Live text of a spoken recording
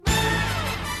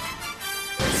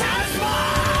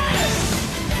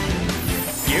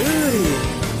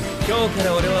か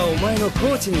ら俺はお前のコ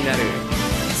ーチになる。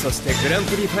そしてグラン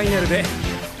プリファイナルで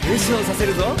優勝させ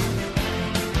るぞ。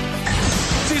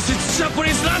 This is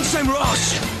Japanese lunchtime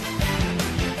rush!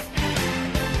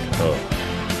 ああ、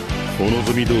お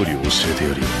望み通り教えて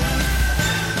やるよ。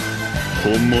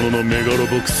本物のメガロ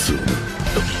ボックスをな。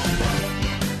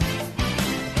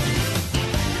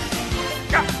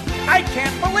I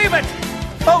can't believe it!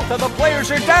 Both of the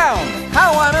players are down!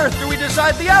 How on earth do we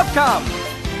decide the outcome?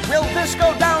 Will this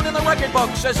go down in the record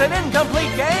books as an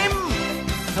incomplete game?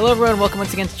 Hello everyone, welcome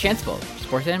once again to Chance Bowl,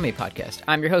 Sports Anime Podcast.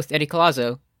 I'm your host, Eddie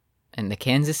Colazzo, and the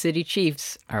Kansas City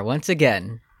Chiefs are once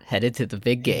again headed to the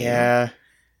big game. Yeah.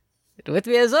 With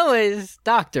me as always,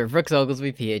 Dr. Brooks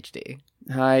Oglesby, PhD.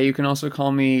 Hi, you can also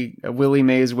call me Willie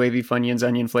Mays Wavy Funyuns,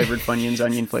 onion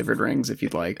flavored rings if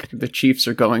you'd like. The Chiefs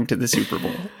are going to the Super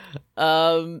Bowl.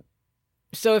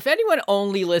 So if anyone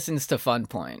only listens to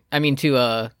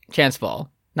Chance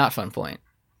Ball, not Fun Point,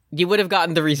 you would have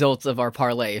gotten the results of our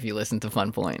parlay if you listened to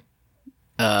Fun Point.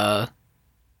 Not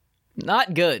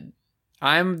good.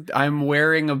 I'm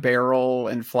wearing a barrel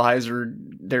and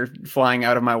they're flying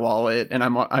out of my wallet, and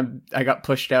I got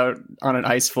pushed out on an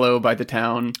ice floe by the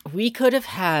town. We could have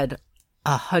had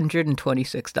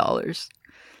 $126.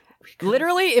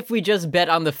 Literally, if we just bet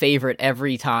on the favorite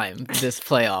every time this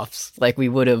playoffs, like we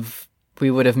would have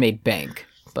made bank.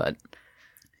 But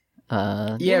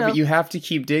but you have to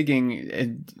keep digging,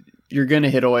 and you're gonna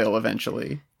hit oil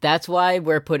eventually. That's why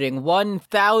we're putting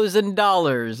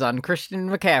 $1,000 on Christian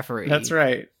McCaffrey. That's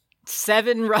right.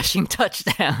 7 rushing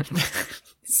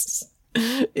touchdowns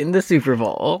in the Super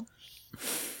Bowl.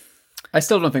 I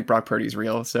still don't think Brock Purdy's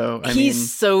real, so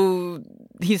he's so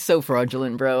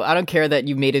fraudulent, bro. I don't care that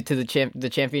you made it to the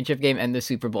championship game and the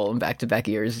Super Bowl in back-to-back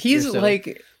years. He's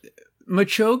like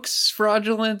Machoke's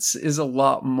fraudulence is a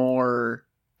lot more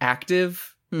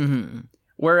active. Mm-hmm.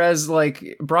 Whereas,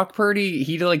 like, Brock Purdy,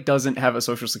 he, like, doesn't have a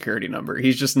social security number.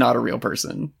 He's just not a real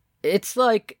person. It's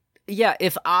like, yeah,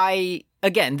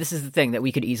 again, this is the thing that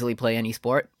we could easily play any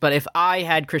sport, but if I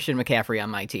had Christian McCaffrey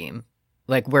on my team,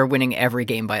 like, we're winning every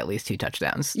game by at least 2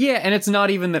 touchdowns. Yeah, and it's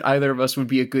not even that either of us would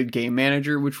be a good game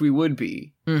manager, which we would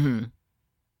be. Mm-hmm.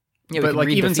 Yeah, but, like,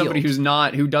 even somebody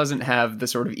who doesn't have the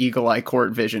sort of eagle-eye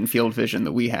court vision, field vision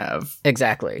that we have.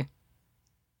 Exactly.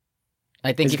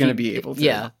 I think he's going to be able to.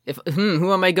 Yeah.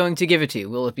 Who am I going to give it to?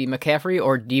 Will it be McCaffrey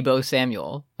or Deebo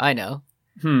Samuel? I know.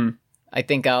 I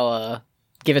think I'll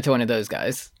give it to one of those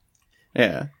guys.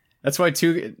 Yeah. That's why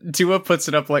Tua puts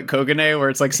it up like Kogane,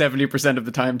 where it's like 70% of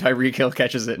the time Tyreek Hill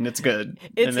catches it and it's good.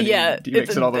 And then he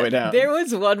makes it all the way down. There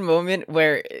was one moment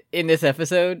where in this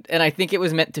episode, and I think it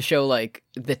was meant to show like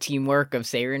the teamwork of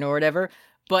Seirin or whatever,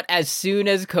 but as soon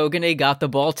as Kogane got the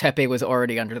ball, Tepe was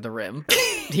already under the rim.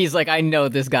 He's like, I know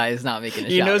this guy is not making a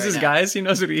shot. He knows right his now. guys. He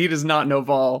knows he does not know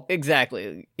ball.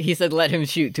 Exactly. He said, let him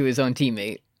shoot to his own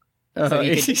teammate.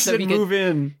 He said, move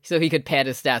in. So he could pad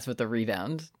his stats with the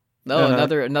rebound. Oh,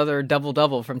 another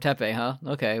double-double from Tepe, huh?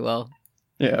 Okay, well.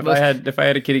 Yeah, if I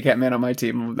had a kitty cat man on my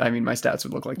team, I mean, my stats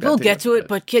would look like that. We'll get to it,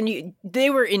 but they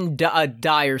were in a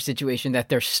dire situation that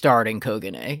they're starting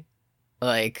Kogane.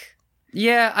 Like.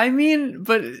 Yeah, I mean,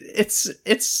 but it's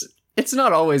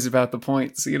not always about the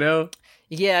points, you know?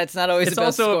 Yeah, it's not always it's about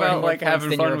also scoring about more like points having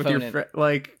than fun your with opponent. your friend.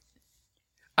 Like,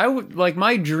 I would like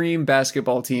my dream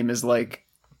basketball team is like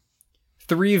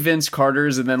 3 Vince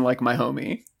Carters and then like my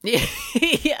homie.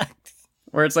 Yeah.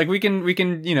 Where it's like we can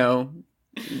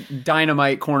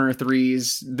dynamite corner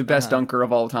threes, the best dunker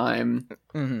of all time,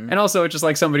 and also it's just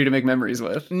like somebody to make memories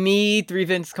with. Me, 3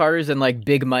 Vince Carters, and like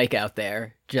Big Mike out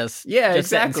there, just exactly.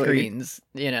 setting screens,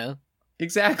 you know.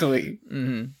 Exactly.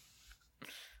 Mm-hmm.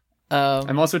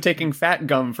 I'm also taking Fat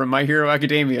Gum from My Hero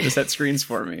Academia to set screens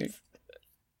for me.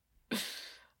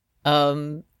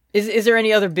 Is there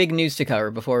any other big news to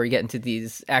cover before we get into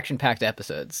these action-packed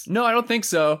episodes? No, I don't think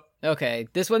so. Okay,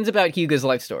 this one's about Hyuga's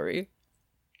life story.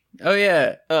 Oh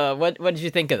yeah. What did you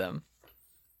think of them?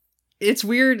 It's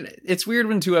weird. It's weird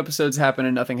when 2 episodes happen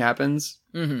and nothing happens.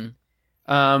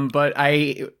 Mm-hmm. But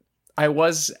I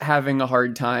was having a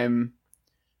hard time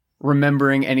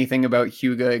remembering anything about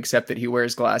Hyuga except that he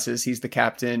wears glasses. He's the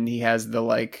captain. He has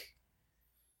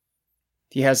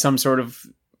he has some sort of.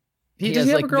 He has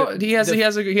a girl. He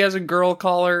has a girl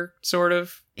collar, sort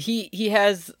of. He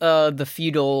has the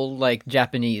feudal like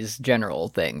Japanese general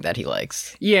thing that he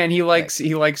likes. Yeah, and he likes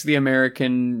the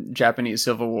American Japanese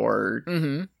Civil War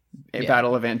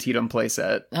Battle of Antietam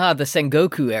playset. The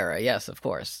Sengoku era. Yes, of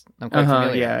course. I'm quite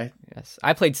familiar. Yeah. Yes,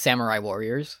 I played Samurai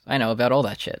Warriors. I know about all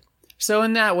that shit. So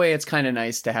in that way, it's kind of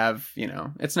nice to have,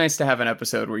 it's nice to have an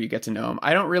episode where you get to know him.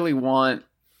 I don't really want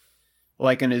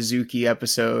like an Azuki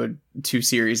episode, 2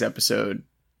 series episode,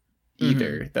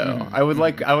 either, though. I would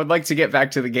like to get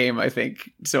back to the game, I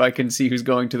think, so I can see who's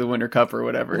going to the Winter Cup or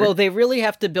whatever. Well, they really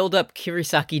have to build up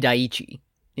Kirisaki Daiichi,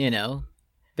 you know?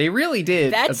 They really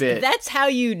did a bit. That's how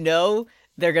you know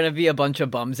they're going to be a bunch of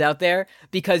bums out there,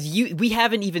 because we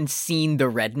haven't even seen the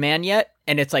Red Man yet,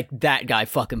 and it's like, that guy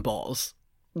fucking balls.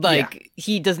 Like,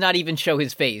 he does not even show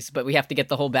his face, but we have to get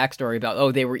the whole backstory about,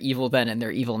 oh, they were evil then and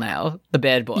they're evil now. The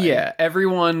bad boy. Yeah,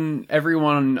 everyone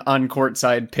on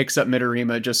courtside picks up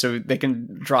Midorima just so they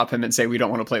can drop him and say, we don't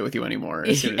want to play with you anymore,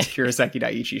 as soon as Kirisaki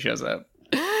Daiichi shows up.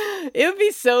 It'd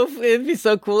be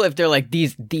so cool if they're like,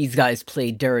 these guys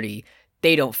play dirty.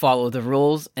 They don't follow the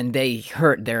rules, and they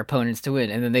hurt their opponents to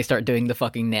win, and then they start doing the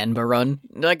fucking Nanba run.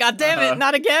 They're like, God damn it,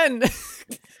 not again!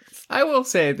 I will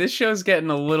say, this show's getting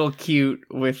a little cute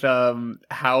with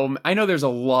how... I know there's a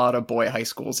lot of boy high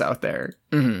schools out there.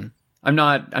 Mm-hmm. I'm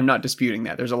not disputing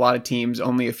that. There's a lot of teams,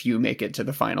 only a few make it to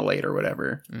the Final 8 or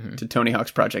whatever, to Tony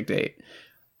Hawk's Project 8.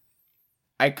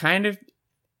 It kind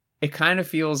of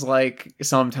feels like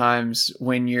sometimes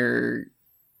when you're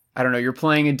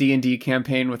playing a D&D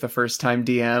campaign with a first-time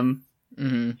DM,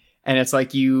 and it's like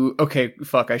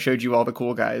I showed you all the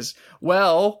cool guys.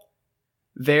 Well,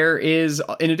 there is,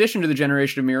 in addition to the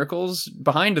Generation of Miracles,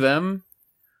 behind them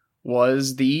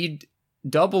was the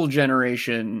double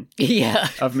generation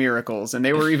of Miracles, and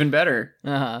they were even better.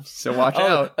 So watch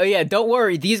out. Oh yeah, don't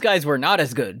worry, these guys were not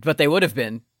as good, but they would have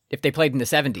been if they played in the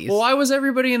 70s. Well, why was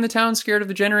everybody in the town scared of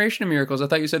the Generation of Miracles? I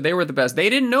thought you said they were the best. They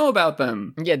didn't know about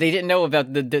them. Yeah, they didn't know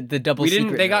about the double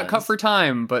secret. They got cut for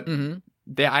time, but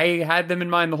I had them in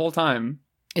mind the whole time.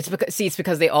 It's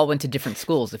because they all went to different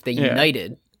schools. If they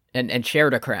united and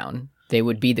shared a crown, they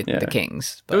would be the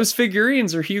kings. But... Those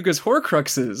figurines are Hyuga's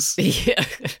Horcruxes. Yeah.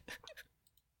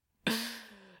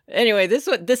 Anyway,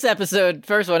 this episode,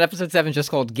 first one, episode 7, just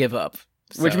called Give Up.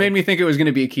 So. Which made me think it was going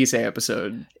to be a Kisei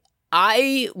episode.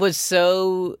 I was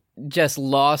so just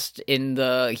lost in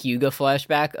the Hyuga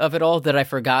flashback of it all that I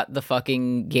forgot the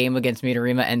fucking game against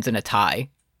Midorima ends in a tie.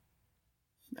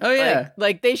 Oh, yeah.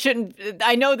 Like they shouldn't...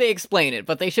 I know they explain it,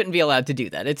 but they shouldn't be allowed to do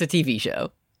that. It's a TV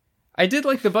show. I did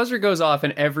like the buzzer goes off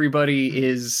and everybody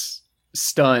is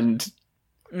stunned.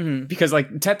 Because,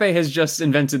 like, Teppei has just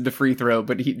invented the free throw,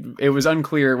 but it was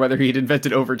unclear whether he'd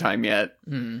invented overtime yet.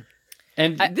 And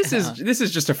this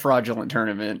is just a fraudulent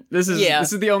tournament. This is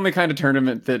the only kind of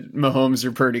tournament that Mahomes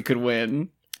or Purdy could win.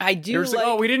 I do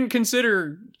like... we didn't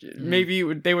consider maybe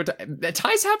they would...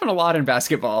 Ties happen a lot in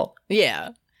basketball. Yeah.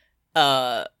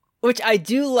 Which I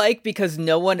do like because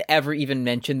no one ever even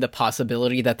mentioned the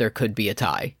possibility that there could be a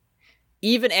tie.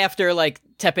 Even after, like,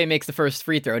 Teppei makes the first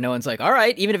free throw, no one's like, all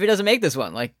right, even if he doesn't make this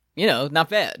one, like, you know, not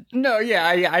bad. No, yeah,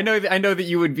 I know that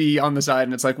you would be on the side,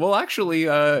 and it's like, well, actually,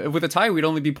 with a tie, we'd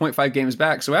only be 0.5 games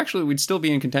back, so actually, we'd still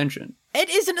be in contention.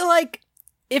 It isn't like,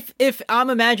 if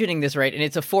I'm imagining this right, and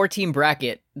it's a 4-team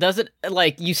bracket, does it,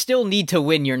 like, you still need to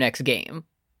win your next game?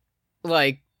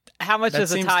 Like, how much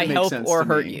does a tie help or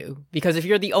hurt you? Because if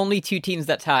you're the only 2 teams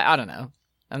that tie, I don't know.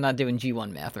 I'm not doing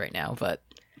G1 math right now, but...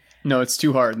 No, it's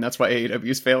too hard, and that's why AEW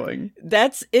is failing.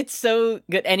 It's so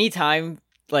good. Anytime,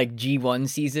 like, G1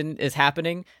 season is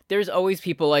happening, there's always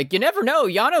people like, you never know,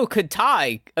 Yano could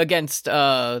tie against,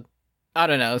 I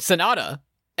don't know, Sonata.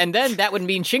 And then that would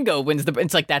mean Shingo wins the...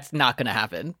 It's like, that's not gonna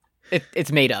happen.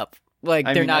 It's made up. Like,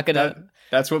 they're not gonna...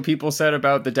 That's what people said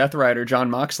about the Death Rider, John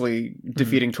Moxley,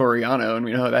 defeating Toru Yano, and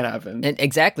we know how that happened. And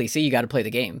exactly, so you gotta play the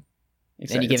game.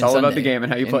 Exactly. It's all about the game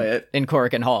and how you play it. In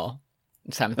Korakuen Hall.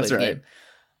 It's time to play that's the right. game.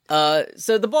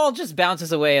 So the ball just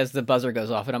bounces away as the buzzer goes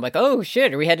off, and I'm like, oh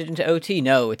shit, are we headed into OT?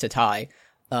 No, it's a tie.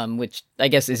 Which I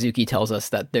guess Izuki tells us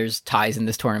that there's ties in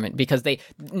this tournament because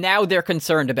they're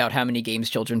concerned about how many games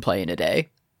children play in a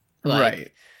day. Like,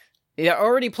 right. They're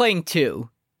already playing 2,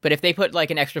 but if they put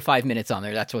like an extra 5 minutes on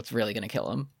there, that's what's really going to kill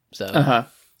them. So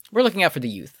we're looking out for the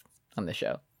youth on the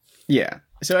show. Yeah.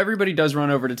 So everybody does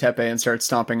run over to Teppei and start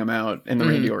stomping him out in the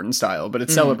Randy Orton style, but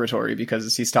it's celebratory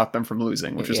because he stopped them from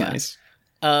losing, which was nice.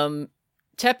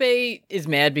 Teppei is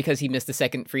mad because he missed the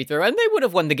second free throw, and they would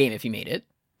have won the game if he made it.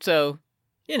 So,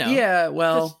 you know. Yeah,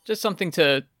 well... Just something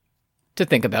to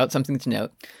think about, something to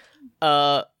note.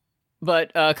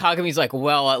 But Kagami's like,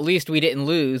 well, at least we didn't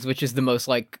lose, which is the most,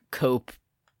 like, cope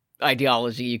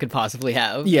ideology you could possibly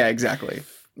have. Yeah, exactly.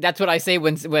 That's what I say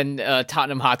when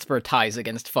Tottenham Hotspur ties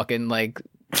against fucking, like,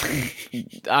 I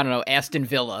don't know, Aston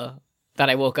Villa. That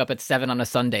I woke up at 7 on a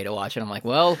Sunday to watch, and I'm like,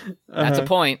 well, that's a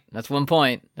point. That's 1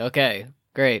 point. Okay,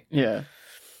 great. Yeah.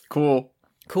 Cool.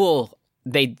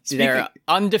 They're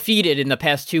undefeated in the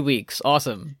past 2 weeks.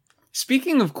 Awesome.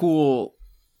 Speaking of cool,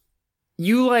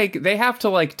 they have to,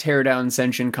 like, tear down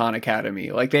Senshin Khan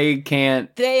Academy. Like, they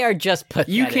can't... They are just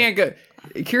pathetic. You can't go...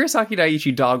 Kurosaki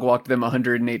Daiichi dog walked them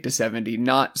 108-70.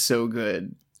 Not so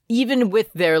good. Even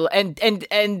with their and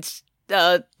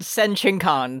Sen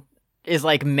Shinkan is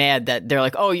like mad that they're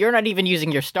like, oh, you're not even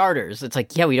using your starters. It's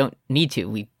like, yeah, we don't need to.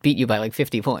 We beat you by like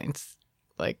 50 points.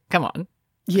 Like, come on.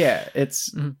 Yeah,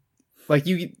 it's like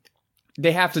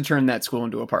they have to turn that school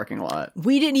into a parking lot.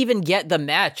 We didn't even get the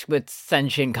match with Sen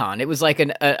Shinkan. It was like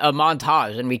a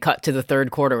montage, and we cut to the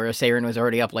third quarter where Seirin was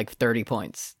already up like 30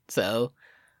 points. So,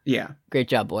 yeah. Great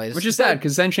job, boys. Which is sad,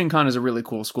 because Sen Shinkan is a really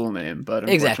cool school name, but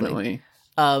unfortunately,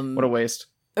 what a waste.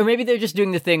 Or maybe they're just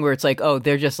doing the thing where it's like, oh,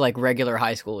 they're just like regular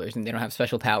high schoolers, and they don't have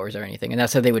special powers or anything, and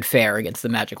that's how they would fare against the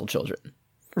magical children.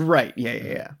 Right,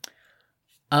 yeah.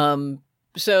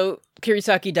 So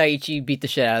Kurosaki Daiichi beat the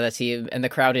shit out of that team, and the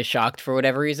crowd is shocked for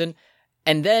whatever reason.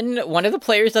 And then one of the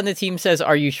players on the team says,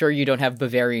 "Are you sure you don't have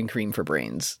Bavarian cream for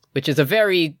brains?" Which is a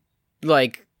very,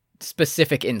 like,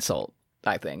 specific insult,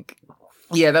 I think.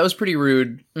 Yeah, that was pretty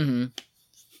rude. Mm-hmm.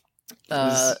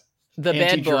 The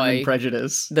bad boy,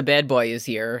 prejudice. The bad boy is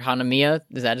here. Hanamiya,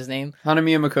 is that his name?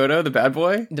 Hanamiya Makoto, the bad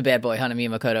boy? The bad boy,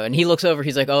 Hanamiya Makoto. And he looks over,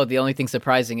 he's like, oh, the only thing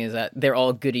surprising is that they're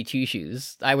all goody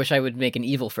two-shoes. I wish I would make an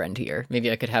evil friend here.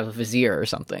 Maybe I could have a vizier or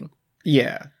something.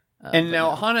 Yeah. And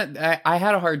now, no. I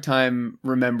had a hard time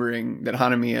remembering that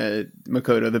Hanamiya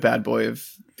Makoto, the bad boy of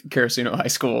Karasuno High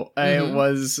School, I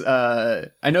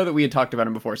know that we had talked about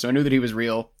him before, so I knew that he was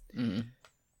real. Mm-hmm.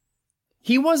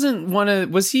 He wasn't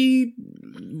was he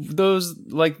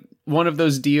one of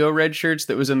those Dio red shirts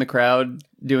that was in the crowd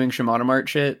doing Shimano Mart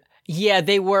shit? Yeah,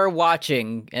 they were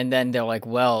watching, and then they're like,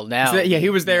 well, now... So he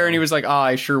was there, and he was like,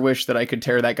 I sure wish that I could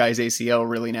tear that guy's ACL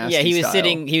really nasty. Yeah, he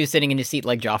was sitting in his seat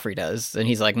like Joffrey does, and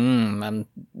he's like, I'm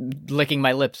licking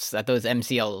my lips at those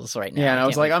MCLs right now. Yeah, and I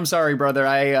was like, I'm sorry, brother,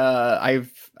 I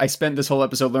spent this whole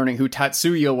episode learning who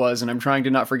Tatsuya was, and I'm trying to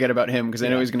not forget about him, because I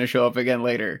know he's going to show up again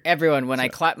later. Everyone, when I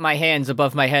clap my hands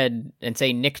above my head and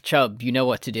say, Nick Chubb, you know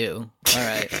what to do. All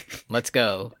right, let's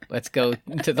go. Let's go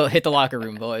hit the locker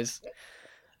room, boys.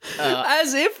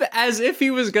 As if he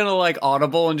was gonna like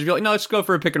audible and just be like, no, let's go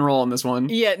for a pick and roll on this one.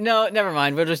 Yeah, no, never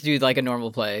mind. We'll just do like a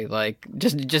normal play, like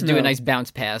just do a nice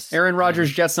bounce pass. Aaron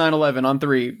Rodgers Jets 9/11 on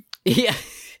 3. Yeah.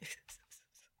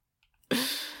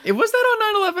 Was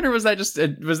that on 9/11 or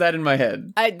was that in my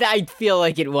head? I feel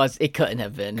like it was. It couldn't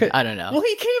have been. I don't know. Well,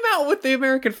 he came out with the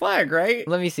American flag, right?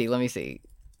 Let me see.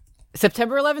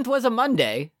 September 11th was a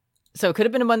Monday, so it could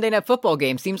have been a Monday Night Football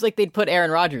game. Seems like they'd put Aaron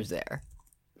Rodgers there.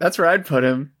 That's where I'd put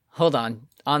him. Hold on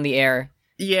the air.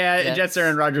 Yeah, Jets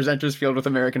Aaron Rodgers enters field with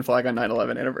American flag on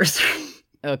 9/11 anniversary.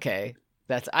 Okay,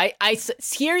 that's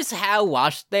here's how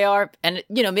washed they are, and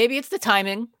maybe it's the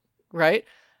timing, right?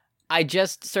 I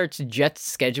just searched Jets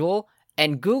schedule,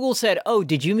 and Google said, "Oh,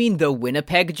 did you mean the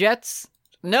Winnipeg Jets?"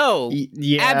 No,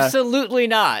 yeah, absolutely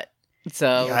not. So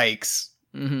yikes.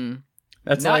 Mm-hmm.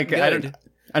 That's not like good.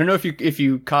 I don't know if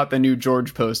you caught the new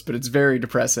George post, but it's very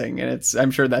depressing, and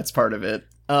I'm sure that's part of it.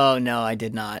 Oh no, I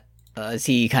did not. Is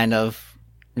he kind of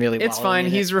really? It's fine.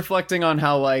 He's reflecting on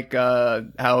how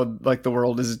the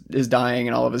world is dying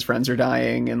and all of his friends are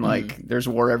dying and there's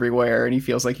war everywhere, and he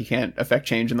feels like he can't affect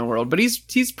change in the world. But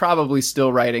he's probably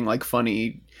still writing like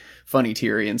funny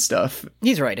Tyrion stuff.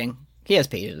 He's writing. He has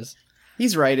pages.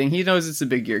 He's writing. He knows it's a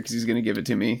big year because he's going to give it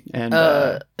to me, and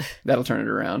that'll turn it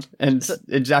around. And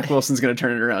Jack Wilson's going to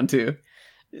turn it around too.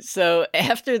 So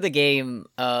after the game,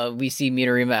 we see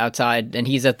Midorima outside, and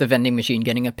he's at the vending machine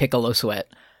getting a Piccolo Sweat.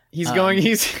 He's going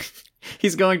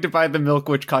to buy the milk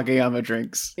which Kageyama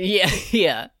drinks.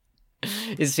 Yeah,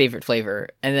 his favorite flavor.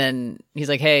 And then he's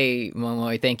like, "Hey,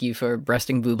 Momoi, thank you for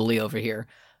breasting Boobily over here.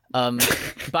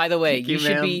 By the way,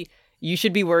 you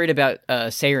should be worried about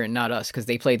Seirin, not us, because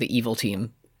they play the evil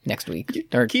team next week.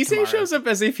 Kisei shows up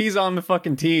as if he's on the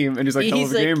fucking team, and he's like, "Hell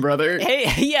of a game, brother." Hey,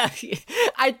 yeah.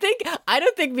 I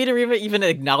don't think Midorima even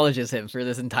acknowledges him for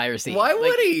this entire scene. Why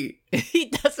would he? He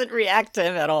doesn't react to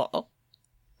him at all.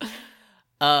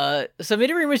 So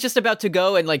Midorima's just about to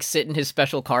go and sit in his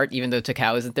special cart, even though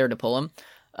Takao isn't there to pull him.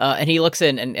 And he looks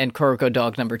in, and Kuroko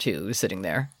dog number 2 is sitting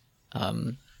there.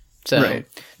 Right.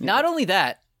 Not only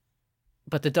that,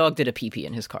 but the dog did a pee-pee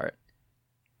in his cart.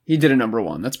 He did a number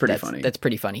 1. That's pretty funny. That's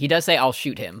pretty funny. He does say, "I'll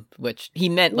shoot him," which he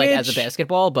meant as a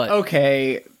basketball, but...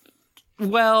 Okay.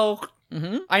 Well,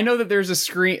 I know that there's a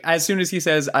screen... As soon as he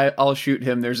says, I'll shoot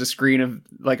him, there's a screen of,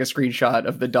 a screenshot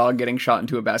of the dog getting shot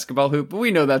into a basketball hoop, but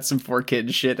we know that's some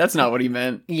 4Kids shit. That's not what he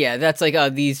meant. Yeah, that's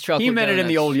these chocolate He meant donuts. It in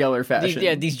the old Yeller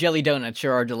fashion. These jelly donuts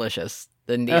sure are delicious.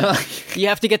 Then you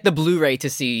have to get the Blu-ray to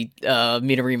see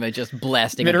Midorima just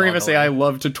blasting. Midorima say, "I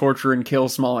love to torture and kill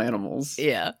small animals."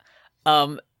 Yeah.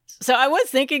 So I was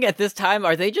thinking at this time,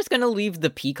 are they just going to leave the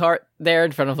P cart there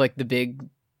in front of the big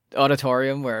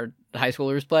auditorium where high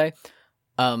schoolers play.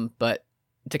 But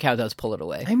Takao does pull it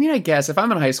away. I mean, I guess if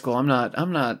I'm in high school, I'm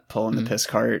not pulling the piss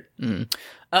cart.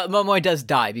 Momoi does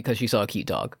die because she saw a cute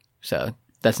dog, so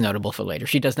that's notable for later.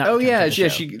 She does not. Oh return yeah, to the yeah.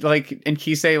 show. She and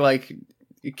Kisei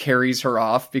carries her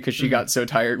off because she got so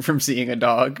tired from seeing a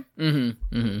dog.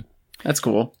 That's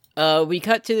cool. We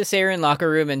cut to the Seirin locker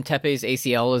room, and Teppei's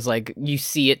ACL is you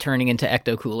see it turning into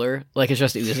Ecto Cooler, it's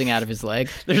just oozing out of his leg.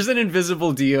 There's an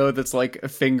invisible Dio that's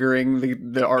fingering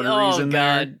the arteries in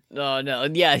there. Oh no,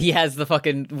 yeah, he has the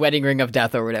fucking wedding ring of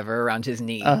death or whatever around his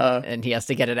knee, and he has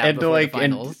to get it out before the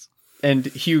finals. And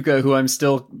Hyuga, who I'm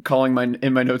still calling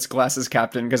in my notes Glasses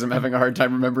Captain because I'm having a hard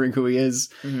time remembering who he is.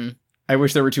 I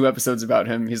wish there were 2 episodes about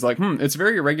him. He's like, it's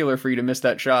very irregular for you to miss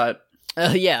that shot.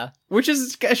 Yeah. Which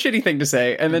is a shitty thing to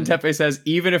say. And then Teppei says,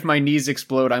 even if my knees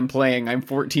explode, I'm playing. I'm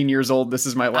 14 years old. This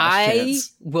is my last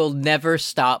chance. I will never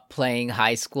stop playing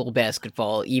high school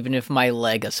basketball, even if my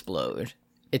leg explode.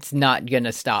 It's not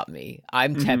gonna stop me.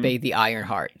 I'm Teppei the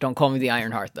Ironheart. Don't call me the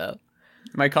Ironheart, though.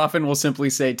 My coffin will simply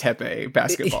say Teppei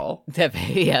basketball.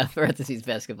 Teppei, yeah, parentheses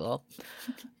basketball.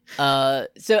 So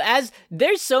as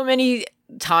there's so many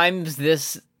times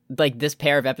this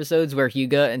pair of episodes where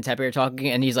Hyuga and Teppei are talking,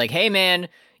 and he's like, hey man,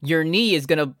 your knee is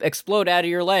gonna explode out of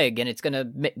your leg, and it's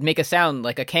gonna make a sound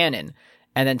like a cannon.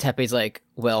 And then Teppei's like,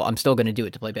 well, I'm still gonna do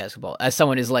it to play basketball, as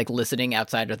someone is listening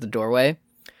outside of the doorway.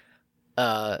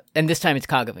 And this time it's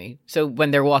Kagami. So when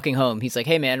they're walking home, he's like,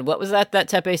 hey man, what was that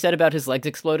Teppei said about his legs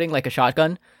exploding like a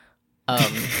shotgun?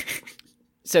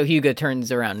 So Hyuga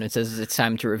turns around and says it's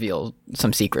time to reveal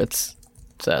some secrets.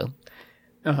 So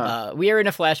we are in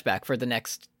a flashback for the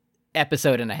next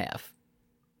episode and a half.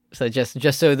 So just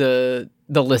so the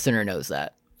listener knows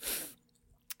that.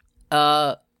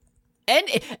 And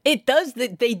it does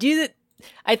that. They do that.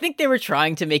 I think they were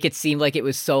trying to make it seem like it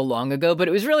was so long ago, but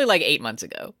it was really 8 months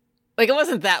ago. It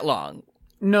wasn't that long.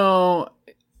 No,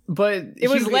 but it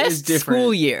was Hyuga last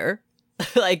school year.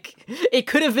 It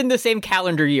could have been the same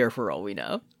calendar year for all we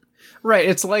know. Right,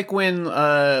 it's like when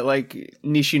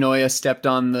Nishinoya stepped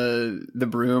on the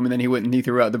broom, and then he went and he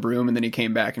threw out the broom, and then he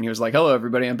came back and he was like, hello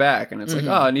everybody, I'm back. And it's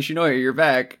Nishinoya, you're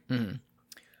back.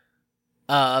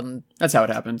 That's how it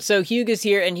happened. So Hyuga's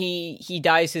here, and he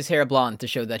dyes his hair blonde to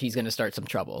show that he's going to start some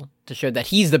trouble, to show that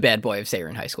he's the bad boy of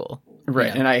Seirin High School.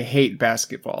 Right, and I hate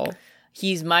basketball.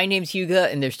 My name's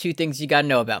Hyuga, and there's 2 things you gotta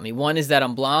know about me. 1 is that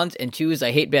I'm blonde, and 2 is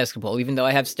I hate basketball, even though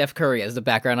I have Steph Curry as the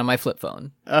background on my flip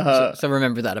phone. So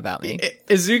remember that about me.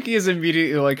 Izuki is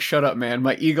immediately like, shut up, man.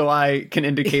 My eagle eye can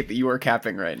indicate that you are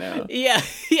capping right now. Yeah.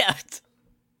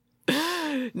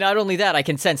 Not only that, I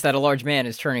can sense that a large man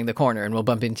is turning the corner and will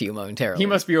bump into you momentarily. He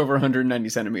must be over 190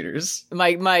 centimeters.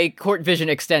 My court vision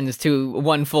extends to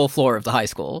 1 full floor of the high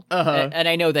school. And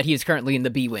I know that he is currently in the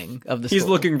B wing of the school. He's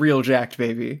looking real jacked,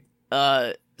 baby.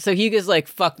 So Hyuga's like,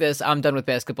 fuck this, I'm done with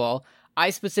basketball. I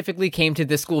specifically came to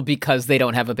this school because they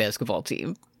don't have a basketball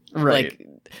team. Right.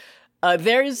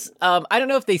 There's, I don't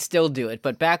know if they still do it,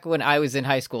 but back when I was in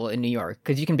high school in New York,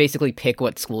 because you can basically pick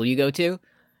what school you go to.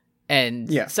 And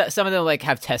some of them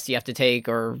have tests you have to take,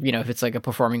 or, if it's a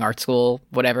performing arts school,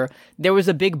 whatever. There was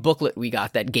a big booklet we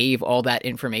got that gave all that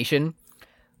information.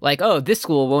 This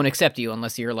school won't accept you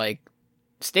unless you're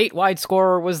statewide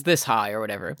score was this high or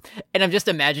whatever. And I'm just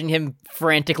imagining him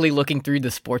frantically looking through the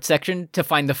sports section to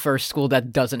find the first school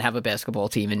that doesn't have a basketball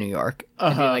team in New York.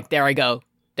 And be there I go.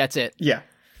 That's it. Yeah.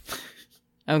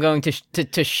 I'm going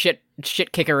to Shit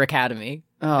Kicker Academy.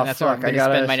 Oh, and that's where I'm going to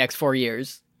spend my next 4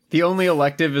 years. The only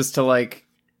elective is to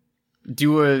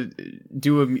do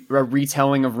a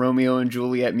retelling of Romeo and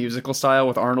Juliet musical style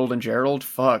with Arnold and Gerald.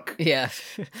 Fuck. Yeah.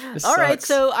 All right.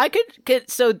 So I could.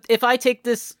 So if I take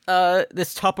this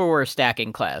Tupperware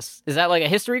stacking class, is that a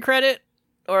history credit,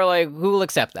 or who will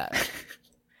accept that?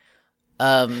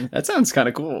 That sounds kind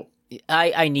of cool.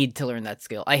 I need to learn that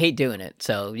skill. I hate doing it.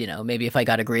 So maybe if I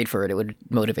got a grade for it, it would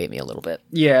motivate me a little bit.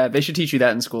 Yeah, they should teach you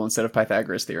that in school instead of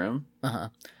Pythagoras theorem.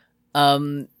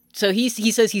 So he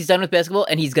says he's done with basketball,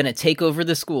 and he's going to take over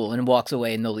the school, and walks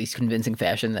away in the least convincing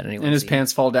fashion that anyone And his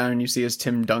pants fall down, and you see his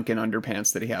Tim Duncan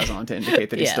underpants that he has on to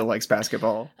indicate that he still likes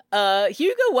basketball.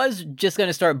 Hyuga was just going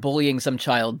to start bullying some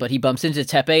child, but he bumps into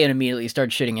Teppei and immediately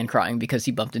starts shitting and crying because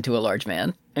he bumped into a large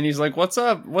man. And he's like, what's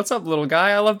up, little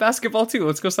guy? I love basketball too.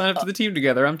 Let's go sign up to the team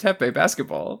together. I'm Teppei,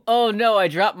 basketball. Oh no, I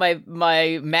dropped my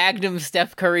Magnum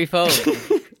Steph Curry phone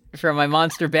for my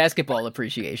monster basketball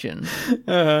appreciation.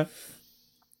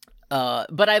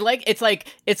 But I it's like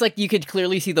you could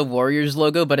clearly see the Warriors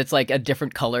logo, but it's a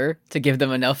different color to give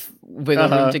them enough wiggle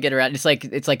room to get around.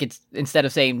 It's instead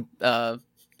of saying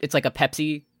it's like a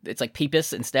Pepsi, it's like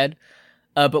Peepus instead,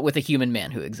 but with a human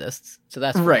man who exists. So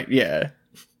that's right. Yeah.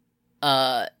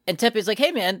 And Teppei's like,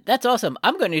 hey man, that's awesome.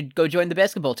 I'm going to go join the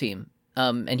basketball team.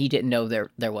 And he didn't know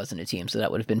there wasn't a team, so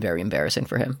that would have been very embarrassing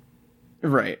for him.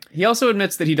 Right. He also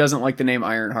admits that he doesn't like the name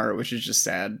Ironheart, which is just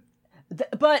sad.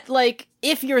 But, like,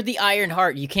 if you're the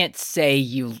Ironheart, you can't say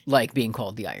you like being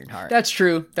called the Ironheart. That's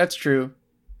true. That's true.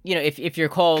 You know, if you're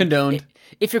called... Condoned.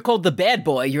 If you're called the bad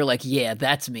boy, you're like, yeah,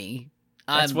 that's me.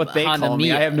 That's what they call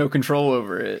me. I have no control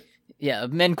over it. Yeah,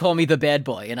 men call me the bad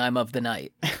boy, and I'm of the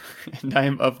night. And I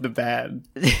am of the bad.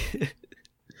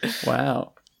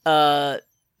 Wow.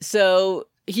 So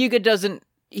Hyuga doesn't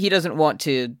want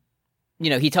to, you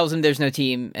know, he tells him there's no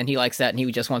team, and he likes that, and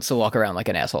he just wants to walk around like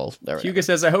an asshole. Hyuga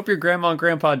says, I hope your grandma and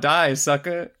grandpa die,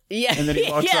 sucker. Yeah. And then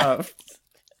he walks off.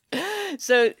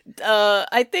 So,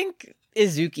 I think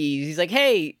Izuki, he's like,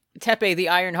 hey, Teppei, the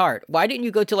Iron Heart, why didn't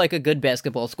you go to, like, a good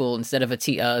basketball school instead of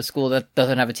a school that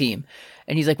doesn't have a team?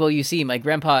 And he's like, well, you see, my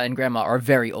grandpa and grandma are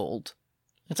very old.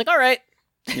 It's like, all right.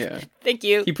 Yeah. Thank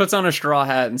you. He puts on a straw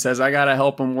hat and says, I gotta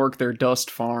help them work their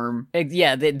dust farm.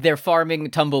 Yeah, they're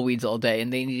farming tumbleweeds all day,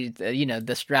 and they need,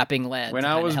 the strapping lad. When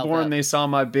I was born, they saw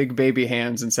my big baby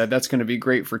hands and said, that's gonna be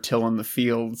great for tilling the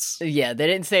fields. Yeah, they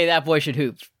didn't say that boy should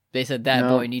hoop. They said that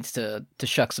boy needs to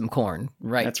shuck some corn.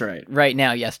 Right. That's right. Right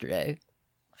now, yesterday.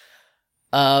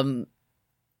 So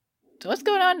what's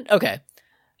going on? Okay.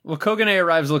 Well, Kogane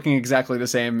arrives looking exactly the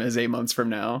same as 8 months from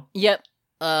now. Yep.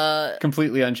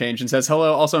 Completely unchanged, and says,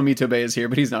 hello, also Mitobe is here,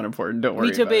 but he's not important, don't worry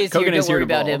about it. Mitobe is here, don't worry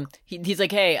about ball. him. He's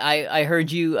like, hey, I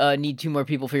heard you need 2 more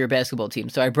people for your basketball team,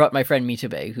 so I brought my friend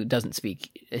Mitobe, who doesn't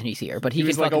speak, and he's here, but he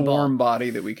was can like a fucking ball. warm body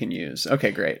that we can use.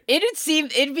 Okay, great.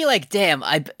 It'd be like, damn,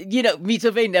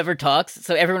 Mitobe never talks,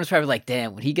 so everyone's probably like,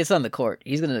 damn, when he gets on the court,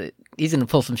 he's gonna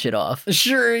pull some shit off.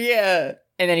 Sure, yeah.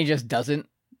 And then he just doesn't.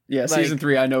 Yeah, season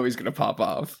 3, I know he's gonna pop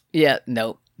off. Yeah,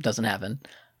 nope, doesn't happen.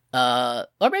 Or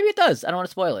maybe it does. I don't want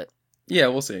to spoil it. Yeah,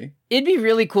 we'll see. It'd be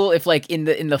really cool if, like, in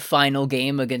the final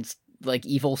game against, like,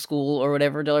 Evil School or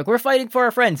whatever, they're like, we're fighting for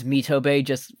our friends. Mitobe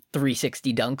just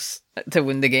 360 dunks to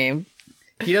win the game.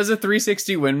 He does a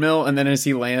 360 windmill, and then as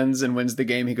he lands and wins the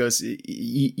game, he goes,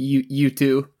 you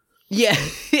too. Yeah,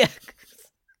 yeah.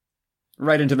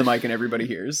 Right into the mic, and everybody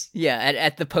hears. Yeah,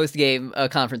 at the post-game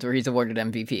conference where he's awarded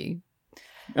MVP.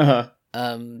 Uh-huh.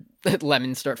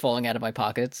 Lemons start falling out of my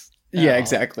pockets. Yeah,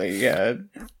 exactly, yeah.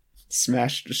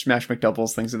 Smash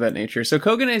McDoubles, things of that nature. So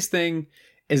Kogane's thing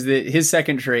is that his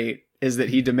second trait is that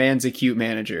he demands a cute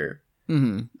manager.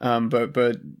 Mm-hmm.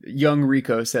 But young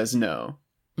Rico says no.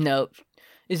 No.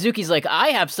 Izuki's like, I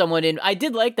have someone in... I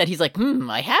did like that. He's like,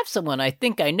 I have someone I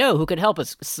think I know who could help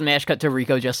us. Smash cut to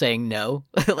Rico just saying no.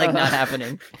 Like, not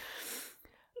happening.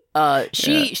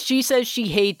 She says she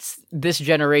hates this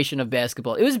generation of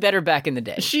basketball. It was better back in the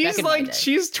day.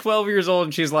 She's 12 years old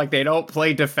and she's like, they don't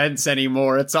play defense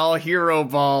anymore. It's all hero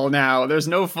ball now. There's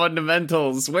no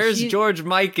fundamentals. Where's George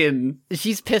Mikan?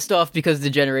 She's pissed off because the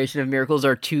generation of miracles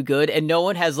are too good and no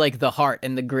one has, like, the heart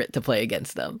and the grit to play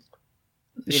against them.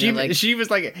 She was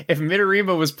like, if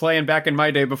Mitarima was playing back in my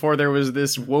day before there was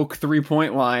this woke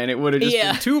 3-point line, it would have just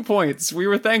been 2 points. We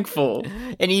were thankful.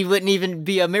 And he wouldn't even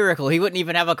be a miracle. He wouldn't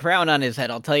even have a crown on his head,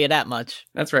 I'll tell you that much.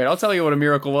 That's right. I'll tell you what a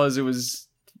miracle was. It was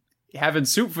having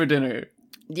soup for dinner.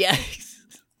 Yeah.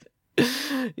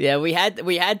 Yeah, we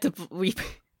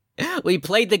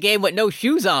played the game with no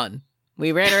shoes on.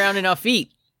 We ran around in our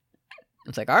feet.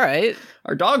 It's like, all right.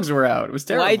 Our dogs were out. It was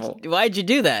terrible. Why'd you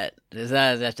do that?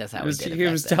 That's just how we did it.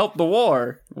 It was to help the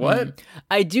war. What?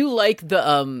 I do like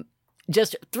the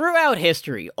just throughout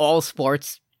history, all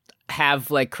sports have,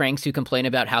 like, cranks who complain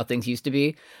about how things used to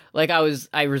be. Like, I was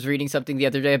reading something the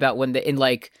other day about when in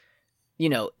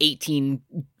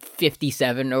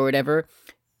 1857 or whatever,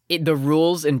 the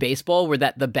rules in baseball were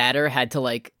that the batter had to,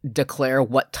 like, declare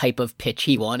what type of pitch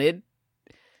he wanted.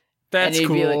 That's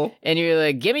cool. And you're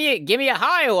like, give me a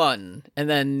high one. And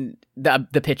then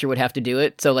the pitcher would have to do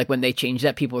it. So, like, when they changed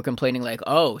that, people were complaining, like,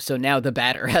 oh, so now the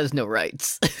batter has no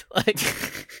rights. Like,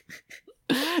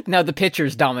 now the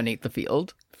pitchers dominate the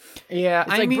field. Yeah.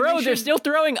 It's they're still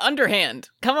throwing underhand.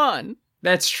 Come on.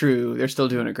 That's true. They're still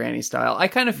doing it granny style. I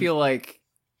kind of feel like,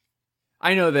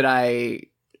 I know that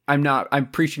I'm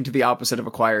preaching to the opposite of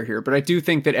a choir here, but I do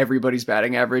think that everybody's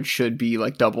batting average should be,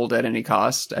 like, doubled at any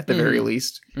cost, at the very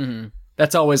least. Mm-hmm.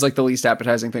 That's always, like, the least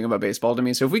appetizing thing about baseball to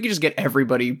me. So if we could just get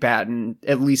everybody batting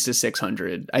at least a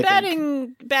 600,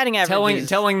 batting average,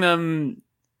 telling them,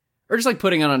 or just, like,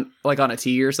 putting on a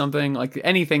tee or something, like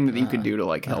anything that you could do to,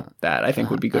 like, help that, I think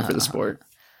would be good for the sport.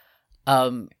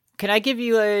 Can I give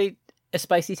you a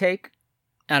spicy take?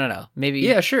 I don't know. Maybe.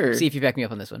 Yeah, sure. See if you back me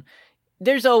up on this one.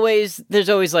 There's always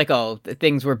like, oh,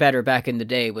 things were better back in the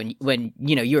day when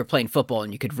you were playing football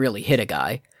and you could really hit a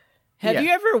guy. Have Yeah. you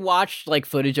ever watched like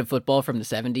footage of football from the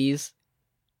 70s?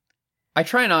 I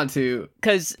try not to.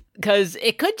 Cause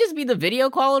it could just be the video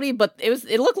quality, but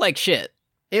it looked like shit.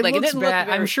 It Like, it looks didn't look bad.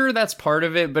 very- I'm sure that's part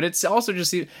of it, but it's also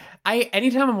just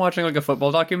anytime I'm watching like a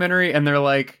football documentary and they're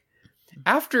like,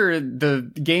 after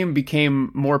the game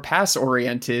became more pass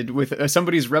oriented with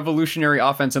somebody's revolutionary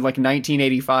offense in like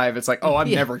 1985, it's like, oh, I'm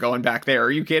Yeah. never going back there.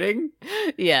 Are you kidding?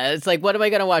 Yeah, it's like, what am I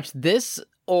gonna watch? This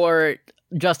or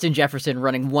Justin Jefferson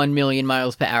running 1 million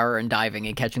miles per hour and diving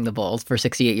and catching the balls for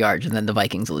 68 yards and then the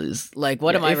Vikings lose? Like,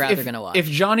 what am I rather gonna watch? If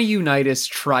Johnny Unitas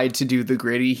tried to do the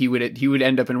gritty, he would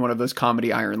end up in one of those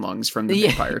comedy iron lungs from the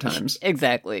Vampire times.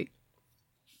 Exactly.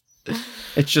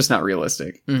 It's just not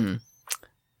realistic.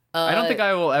 I don't think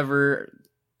I will ever.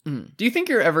 Do you think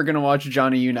you're ever going to watch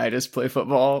Johnny Unitas play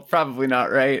football? Probably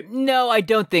not, right? No, I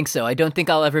don't think so. I don't think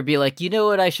I'll ever be like, you know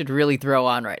what I should really throw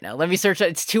on right now? Let me search.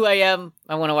 It's 2 a.m.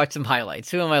 I want to watch some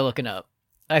highlights. Who am I looking up?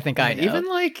 I think I know. Even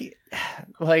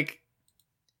like,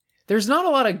 there's not a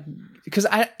lot of because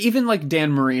even like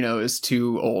Dan Marino is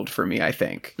too old for me. I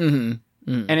think,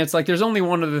 Mm-hmm. and it's like there's only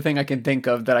one other thing I can think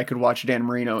of that I could watch Dan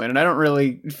Marino in, and I don't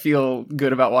really feel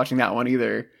good about watching that one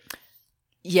either.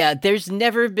 Yeah, there's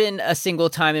never been a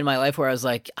single time in my life where I was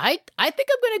like, I think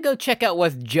I'm going to go check out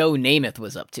what Joe Namath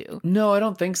was up to. No, I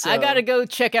don't think so. I got to go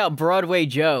check out Broadway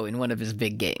Joe in one of his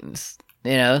big games.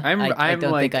 You know, I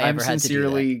don't think I I'm ever had to do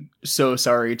sincerely so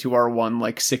sorry to our one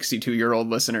like 62-year-old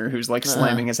listener who's like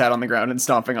slamming his hat on the ground and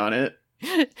stomping on it.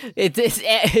 It's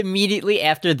immediately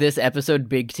after this episode,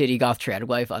 Big Titty Goth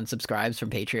Tradwife unsubscribes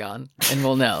from Patreon, and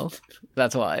we'll know.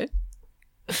 That's why.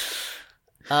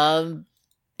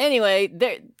 Anyway,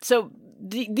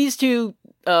 these two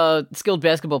skilled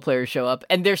basketball players show up,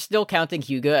 and they're still counting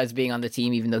Hugo as being on the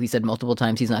team, even though he said multiple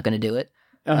times he's not going to do it.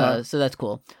 So that's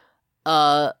cool.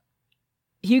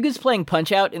 Hugo's playing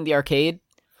Punch-Out in the arcade.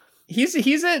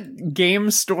 He's at Game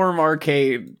Storm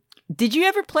Arcade. Did you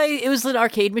ever play? It was an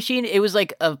arcade machine. It was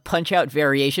like a Punch-Out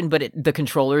variation, but the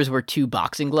controllers were 2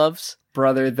 boxing gloves.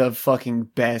 Brother, the fucking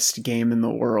best game in the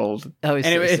world. That was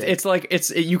and so sick. it's like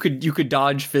you could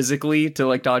dodge physically to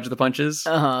like dodge the punches.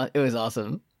 It was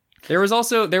awesome. There was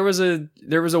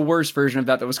a worse version of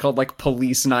that was called like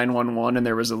Police 911, and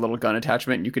there was a little gun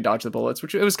attachment and you could dodge the bullets,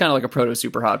 which it was kind of like a proto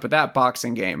Super Hot. But that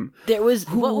boxing game, There was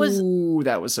ooh,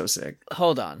 that was so sick.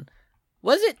 Hold on,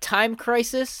 was it Time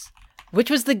Crisis? Which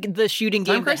was the shooting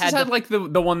game Time Crisis that had had like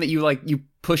the one that you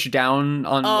push down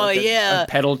on a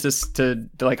pedal to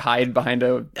like hide behind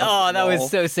a that wall. was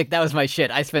so sick. That was my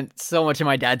shit. I spent so much of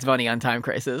my dad's money on Time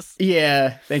Crisis.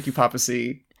 Yeah, thank you, Papa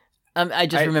C. I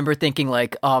just remember thinking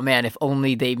like, oh man, if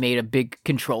only they made a big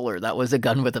controller that was a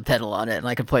gun with a pedal on it, and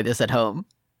I could play this at home.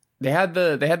 They had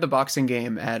the boxing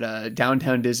game at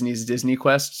Downtown Disney's Disney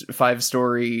Quest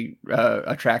 5-story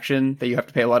attraction that you have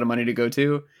to pay a lot of money to go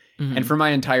to. Mm-hmm. And for my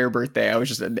entire birthday, I was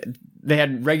just they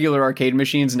had regular arcade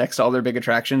machines next to all their big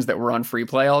attractions that were on free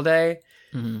play all day.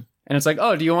 Mm-hmm. And it's like,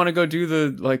 oh, do you want to go do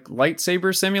the like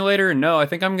lightsaber simulator? No, I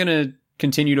think I'm gonna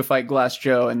continue to fight Glass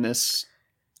Joe in this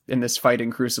fighting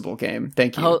Crucible game.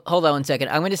 Thank you. Hold on one second.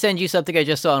 I'm going to send you something I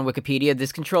just saw on Wikipedia.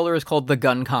 This controller is called the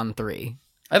GunCon 3.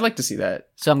 I'd like to see that.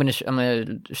 So I'm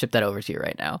gonna ship that over to you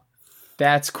right now.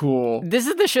 That's cool. This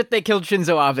is the shit they killed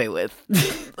Shinzo Abe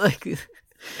with. Like,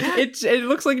 it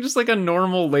looks like just like a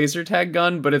normal laser tag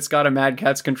gun, but it's got a Mad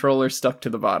Catz controller stuck to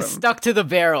the bottom. Stuck to the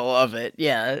barrel of it.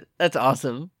 Yeah, that's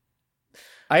awesome.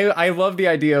 I love the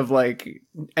idea of like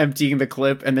emptying the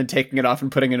clip and then taking it off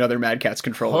and putting another Mad Catz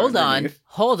controller.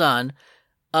 Hold on.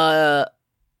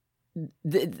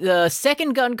 The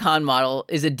second GunCon model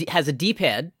has a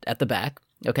D-pad at the back.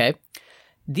 Okay.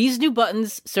 These new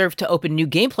buttons serve to open new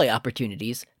gameplay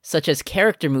opportunities, such as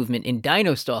character movement in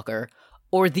Dino Stalker,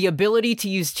 or the ability to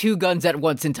use 2 guns at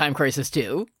once in Time Crisis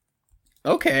 2.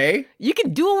 Okay. You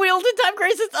can dual wield in Time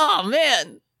Crisis? Oh,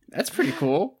 man. That's pretty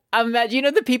cool.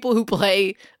 Imagine, the people who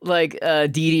play, like,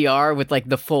 DDR with, like,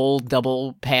 the full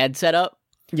double pad setup?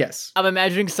 Yes. I'm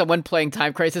imagining someone playing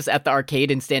Time Crisis at the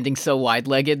arcade and standing so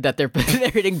wide-legged that they're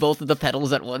hitting both of the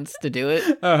pedals at once to do it.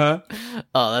 Uh-huh.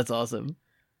 Oh, that's awesome.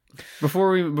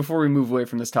 Before we move away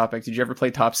from this topic, did you ever play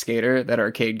Top Skater, that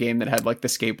arcade game that had like the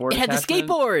skateboard? It had attachment?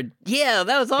 the skateboard. Yeah,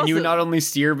 that was awesome. And you would not only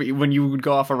steer, but when you would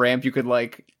go off a ramp, you could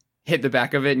like hit the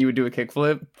back of it and you would do a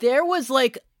kickflip. There was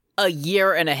like a 1.5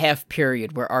 year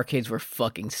period where arcades were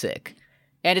fucking sick.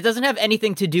 And it doesn't have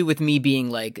anything to do with me being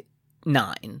like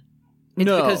 9. It's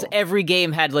because every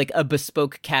game had like a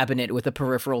bespoke cabinet with a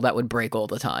peripheral that would break all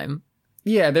the time.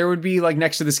 Yeah, there would be like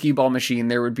next to the skee ball machine,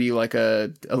 there would be like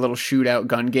a little shootout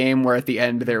gun game where at the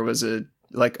end there was a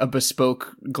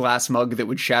bespoke glass mug that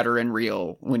would shatter and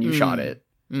reel when you shot it.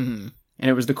 Mm-hmm. and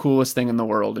it was the coolest thing in the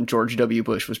world, and George W.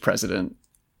 Bush was president.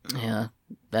 Yeah,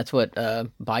 that's what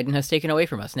Biden has taken away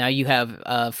from us. Now you have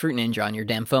Fruit Ninja on your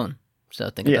damn phone. So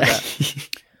think about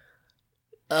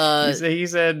that. He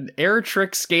said, Air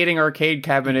Trick Skating Arcade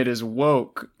Cabinet is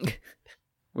woke,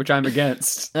 which I'm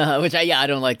against. I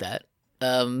don't like that.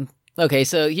 Okay,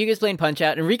 so Hugo's playing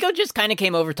Punch-Out, and Rico just kind of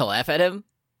came over to laugh at him.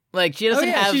 Like, she doesn't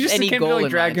have she just any came goal to, in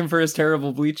drag mind. him for his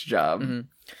terrible Bleach job.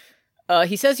 Mm-hmm.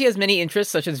 He says he has many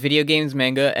interests, such as video games,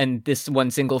 manga, and this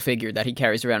one single figure that he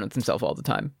carries around with himself all the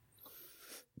time.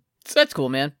 So that's cool,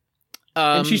 man.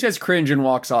 And she says cringe and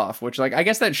walks off, which, like, I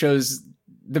guess that shows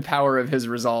the power of his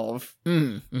resolve.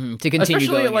 To continue Especially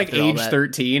going at, like, after all age that.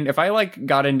 13. If I, like,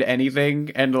 got into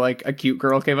anything and, like, a cute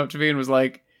girl came up to me and was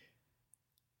like,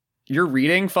 you're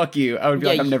reading? Fuck you. I would be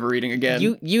like, I'm never reading again.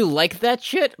 You like that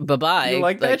shit? Bye-bye. You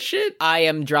like that shit? I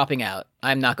am dropping out.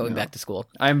 I'm not going back to school.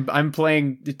 I'm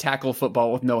playing tackle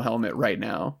football with no helmet right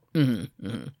now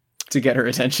to get her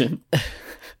attention.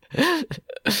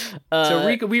 So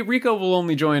Rico will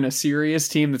only join a serious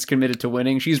team that's committed to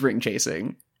winning. She's ring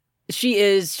chasing.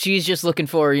 She's just looking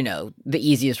for, the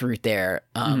easiest route there.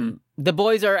 The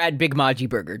boys are at Big Maji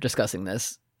Burger discussing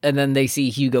this, and then they see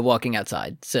Hugo walking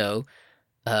outside. So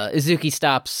Izuki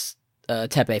stops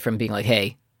Teppei from being like,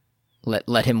 "Hey,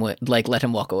 let him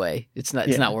walk away. It's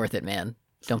not worth it, man.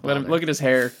 Don't let him look at his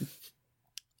hair."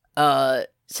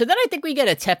 So then I think we get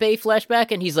a Teppei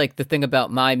flashback, and he's like, the thing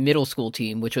about my middle school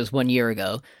team, which was 1 year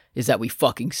ago, is that we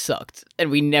fucking sucked.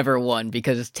 And we never won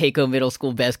because Teiko Middle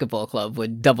School Basketball Club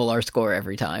would double our score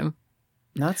every time.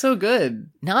 Not so good.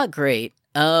 Not great.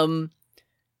 So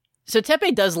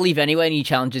Teppei does leave anyway, and he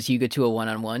challenges Hyuga to a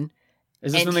one-on-one.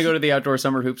 Is this when they go to the outdoor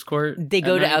summer hoops court? They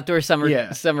go to outdoor summer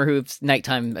hoops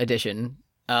nighttime edition.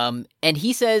 And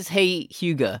he says, "Hey,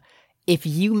 Hyuga, if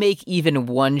you make even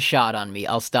one shot on me,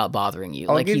 I'll stop bothering you."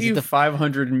 I'll give you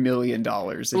 $500 million.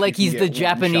 Like he's the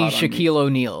Japanese Shaquille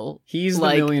O'Neal. He's the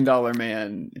 $1 million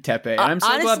man, Teppei. And I'm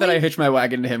so glad that I hitched my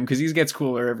wagon to him because he gets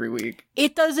cooler every week.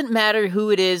 It doesn't matter who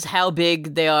it is, how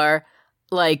big they are.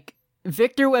 Like,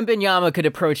 Victor Wembanyama could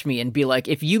approach me and be like,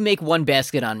 if you make one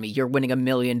basket on me, you're winning $1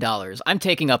 million. I'm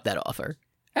taking up that offer.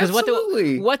 Because what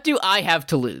do I have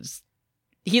to lose?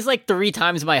 He's like 3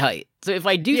 times my height. So if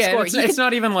I do score... It's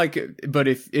not even like, but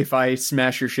if I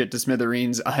smash your shit to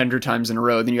smithereens 100 times in a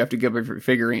row, then you have to give up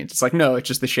figurines. It's like, no, it's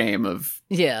just the shame of...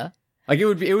 Yeah. Like,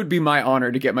 it would be my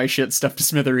honor to get my shit stuffed to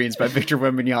smithereens by Victor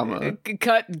Wembanyama.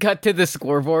 Cut to the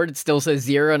scoreboard. It still says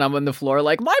 0, and I'm on the floor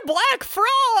like, my Black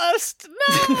Frost!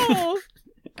 No!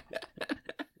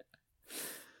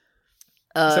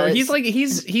 So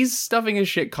he's stuffing his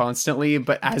shit constantly,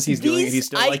 but as he's doing it, he's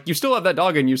still like, you still have that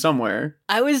dog in you somewhere.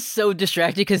 I was so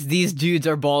distracted because these dudes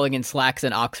are balling in slacks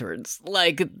and Oxfords.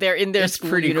 Like, they're in their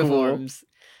school uniforms.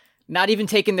 Cool. Not even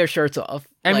taking their shirts off.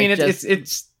 I mean,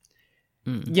 it's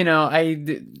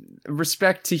I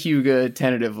respect to Hyuga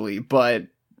tentatively, but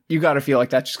you gotta feel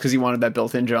like that's just because he wanted that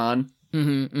built-in John.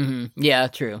 Yeah,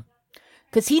 true.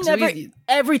 Because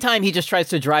every time he just tries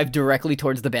to drive directly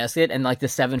towards the basket and like the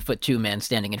 7'2" man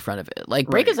standing in front of it. Like,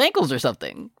 break his ankles or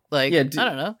something. Like, I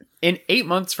don't know. In 8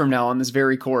 months from now on this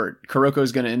very court,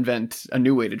 Kuroko's going to invent a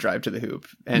new way to drive to the hoop.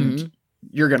 And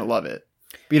you're going to love it.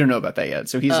 But you don't know about that yet.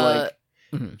 So he's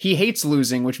he hates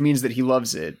losing, which means that he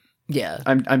loves it. Yeah.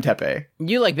 I'm Teppei.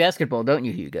 You like basketball, don't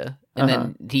you, Hyuga? And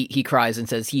then he cries and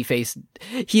says he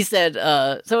said,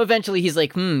 so eventually he's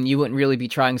like, you wouldn't really be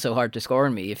trying so hard to score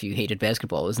on me if you hated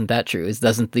basketball. Isn't that true?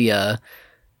 Doesn't the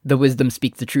wisdom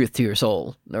speak the truth to your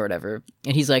soul or whatever?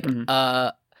 And he's like,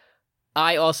 I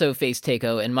also faced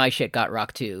Teiko and my shit got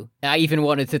rocked too. I even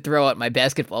wanted to throw out my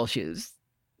basketball shoes.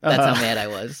 That's how mad I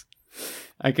was.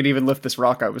 I could even lift this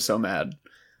rock. I was so mad.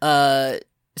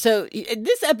 So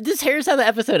here's how the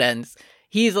episode ends.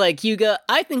 He's like, Hyuga,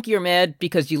 I think you're mad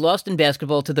because you lost in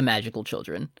basketball to the Magical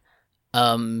Children.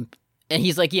 And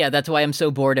he's like, yeah, that's why I'm so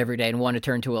bored every day and want to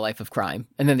turn to a life of crime.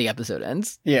 And then the episode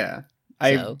ends. Yeah.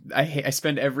 I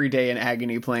spend every day in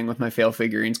agony playing with my fail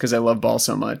figurines because I love ball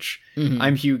so much.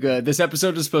 I'm Hyuga. This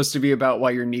episode is supposed to be about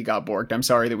why your knee got borked. I'm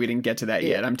sorry that we didn't get to that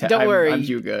yet. Don't worry. I'm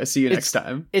Hyuga. See you next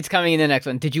time. It's coming in the next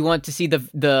one. Did you want to see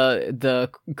the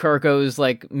Kuroko's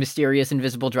like mysterious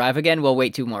invisible drive again? Well,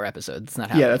 wait 2 more episodes. It's not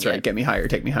happening. Yeah, that's right. Get me higher.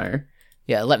 Take me higher.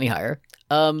 Yeah, let me higher.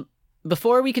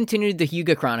 Before we continue the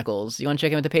Hyuga Chronicles, you want to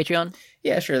check in with the Patreon?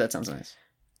 Yeah, sure. That sounds nice.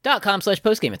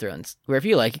 .com/postgame of Thrones, where if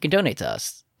you like, you can donate to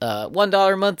us.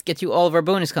 $1 a month gets you all of our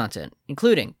bonus content,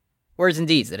 including Words and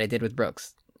Deeds that I did with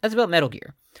Brooks. That's about Metal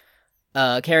Gear.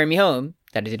 Carry Me Home,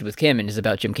 that I did with Kim and is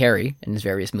about Jim Carrey and his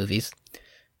various movies.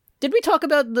 Did we talk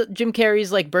about Jim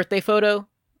Carrey's like birthday photo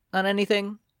on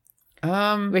anything?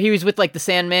 Where he was with like the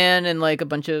Sandman and like a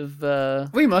bunch of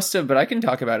We must have, but I can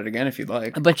talk about it again if you'd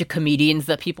like. comedians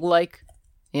that people like,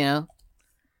 you know.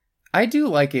 I do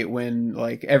like it when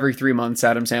like every 3 months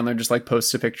Adam Sandler just like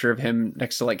posts a picture of him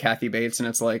next to like Kathy Bates, and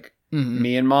it's like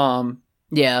me and mom.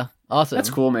 Yeah, awesome. That's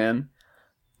cool, man.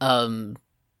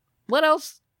 What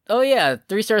else? Oh yeah,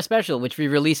 3-star special, which we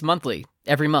release monthly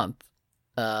every month.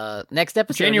 Next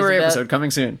episode, January episode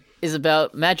coming soon. is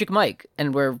about Magic Mike,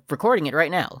 and we're recording it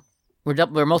right now. We're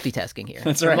multitasking here.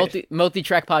 That's We're right.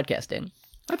 Multi-track podcasting.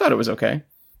 I thought it was okay.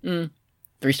 3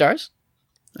 stars?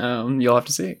 You'll have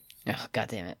to see. Oh, God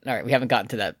damn it. All right, we haven't gotten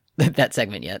to that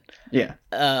segment yet. Yeah.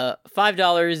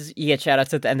 $5, you get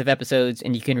shout-outs at the end of episodes,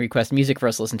 and you can request music for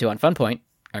us to listen to on Funpoint,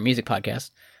 our music podcast.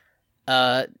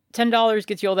 $10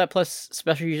 gets you all that plus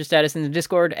special user status in the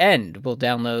Discord, and we'll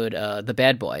download the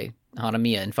bad boy,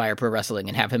 Hanamiya, in Fire Pro Wrestling,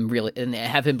 and have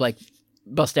him like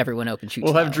bust everyone open.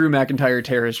 We'll have Drew McIntyre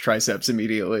tear his triceps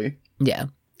immediately. Yeah.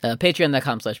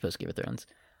 Patreon.com/PostGameOfThrones.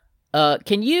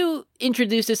 Can you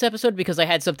introduce this episode? Because I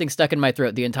had something stuck in my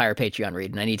throat the entire Patreon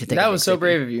read, and I need to take That was so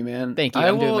brave of you, man. Thank you.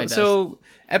 I'm doing my best. So,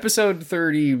 episode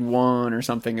 31 or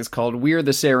something is called "We're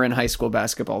the Saren High School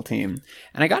Basketball Team,"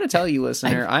 and I got to tell you,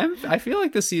 listener, I feel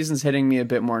like this season's hitting me a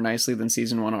bit more nicely than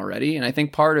season 1 already, and I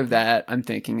think part of that I'm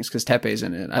thinking is because Tepe's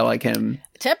in it. I like him.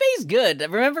 Tepe's good.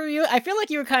 Remember you? I feel like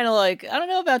you were kind of like, I don't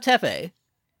know about Tepe.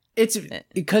 It's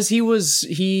because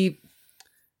he.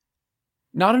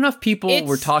 Not enough people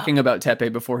were talking about Tepe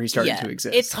before he started to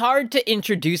exist. It's hard to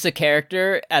introduce a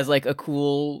character as like a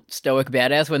cool stoic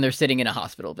badass when they're sitting in a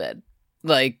hospital bed.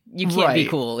 Like, you can't be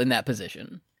cool in that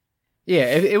position. Yeah,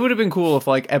 it would have been cool if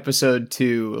like episode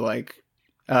 2, like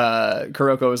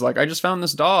Kuroko was like, I just found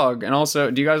this dog, and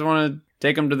also, do you guys want to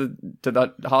take him to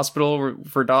the hospital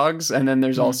for dogs? And then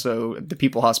there's also the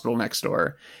people hospital next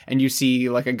door, and you see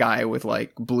like a guy with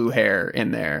like blue hair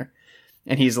in there,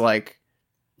 and he's like,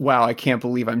 wow, I can't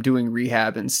believe I'm doing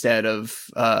rehab instead of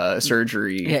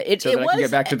surgery, so that I can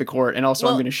get back to the court, and also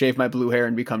I'm going to shave my blue hair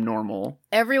and become normal.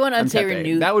 Everyone on Saren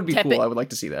knew that would be cool. I would like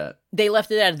to see that. They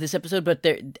left it out of this episode, but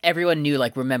everyone knew.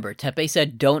 Like, remember, Tepe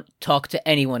said, "Don't talk to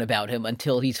anyone about him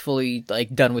until he's fully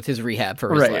like done with his rehab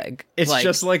for his leg." It's like,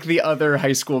 just like the other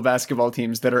high school basketball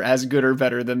teams that are as good or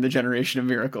better than the Generation of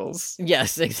Miracles.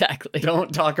 Yes, exactly.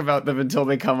 Don't talk about them until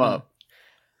they come up.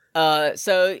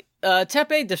 So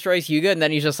Tepe destroys Hyuga, and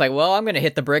then he's just like, well, I'm gonna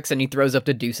hit the bricks, and he throws up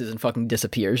the deuces and fucking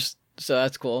disappears. So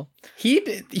that's cool.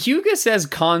 Hyuga says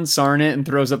con Sarnit and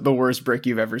throws up the worst brick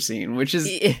you've ever seen, which is,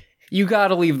 you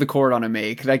gotta leave the court on a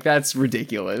make. Like, that's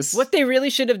ridiculous. What they really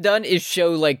should have done is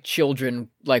show, like, children,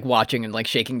 like, watching and, like,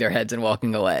 shaking their heads and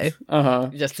walking away.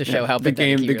 Just to show how the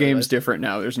game's different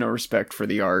now. There's no respect for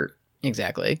the art.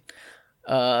 Exactly.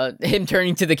 Him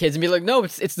turning to the kids and be like, no,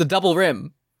 it's the double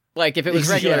rim. Like, if it was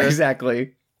regular. Yeah,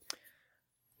 exactly.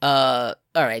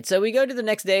 Alright, so we go to the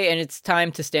next day, and it's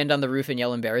time to stand on the roof and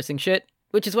yell embarrassing shit,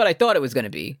 which is what I thought it was gonna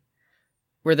be.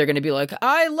 Where they're gonna be like,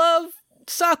 I love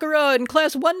Sakura in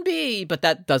class 1B, but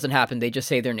that doesn't happen, they just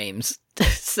say their names.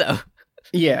 So.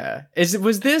 Yeah.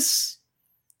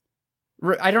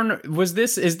 I don't know. Is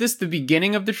this the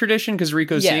beginning of the tradition? Because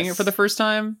Riko's seeing it for the first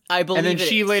time? I believe it. And then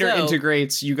she later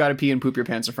integrates, you gotta pee and poop your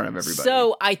pants in front of everybody.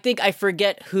 So, I think, I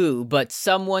forget who, but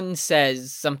someone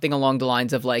says something along the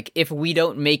lines of, like, if we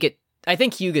don't make it, I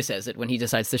think Hyuga says it when he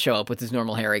decides to show up with his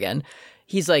normal hair again.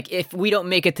 He's like, if we don't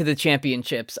make it to the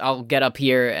championships, I'll get up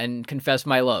here and confess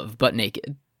my love, butt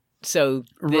naked. So,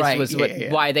 this was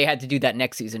why they had to do that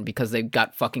next season, because they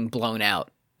got fucking blown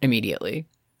out immediately.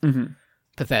 Mm-hmm.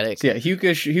 Pathetic. So yeah,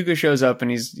 Hyuga shows up,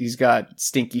 and he's got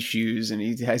stinky shoes, and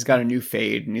he's got a new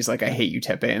fade, and he's like, I hate you,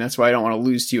 Tepe, and that's why I don't want to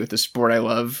lose to you at the sport I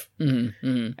love. Mm-hmm,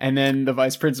 mm-hmm. And then the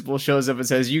vice principal shows up and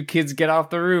says, you kids get off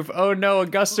the roof. Oh no, a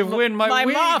gust of wind, my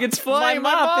wig, mop, it's flying,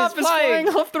 my mop is flying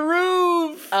off the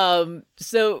roof.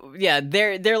 So yeah,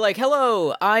 they're like,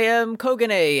 hello, I am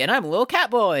Kogane, and I'm a little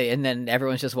cat boy, and then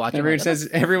everyone's just watching.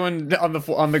 Everyone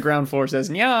on the ground floor says,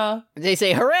 Nya. They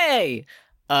say, hooray!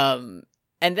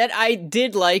 And then I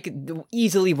did like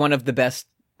easily one of the best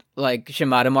like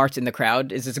Shimada marks in the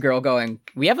crowd is this girl going,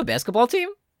 we have a basketball team?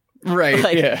 Right,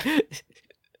 like, yeah.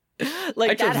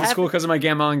 Like, I chose this school because of my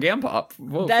Gamma and Gampop.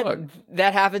 Whoa,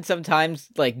 that happens sometimes,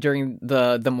 like during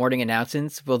the morning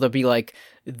announcements. Will there be like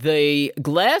the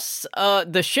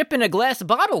ship in a glass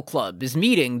bottle club is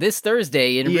meeting this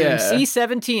Thursday in room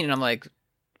C17, and I'm like,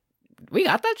 we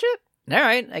got that shit? All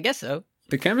right, I guess so.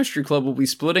 The chemistry club will be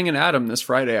splitting an atom this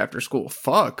Friday after school.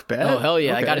 Fuck, bet. Oh, hell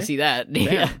yeah. Okay. I gotta see that.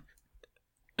 Yeah.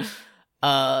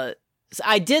 So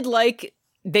I did like,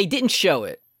 they didn't show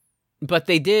it, but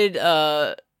they did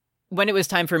when it was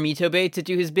time for Mitobe to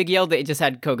do his big yell, they just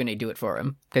had Kogane do it for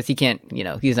him because he can't,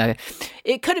 he's not.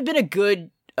 It could have been a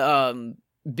good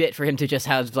bit for him to just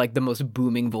have like the most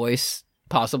booming voice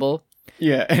possible.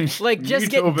 Yeah, and like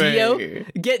just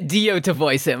get Dio to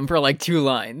voice him for like 2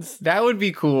 lines. That would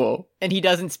be cool. And he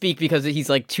doesn't speak because he's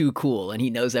like too cool, and he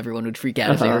knows everyone would freak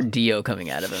out if they heard Dio coming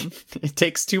out of him. It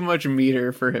takes too much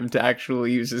meter for him to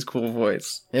actually use his cool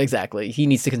voice. Exactly, he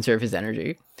needs to conserve his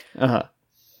energy. So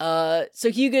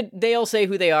Hyuga, they all say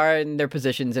who they are and their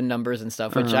positions and numbers and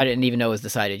stuff, which I didn't even know was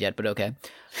decided yet, but okay.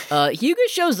 Hyuga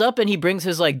shows up and he brings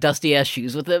his like dusty ass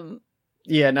shoes with him.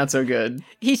 Yeah, not so good.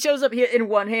 He shows up here in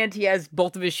one hand, he has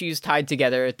both of his shoes tied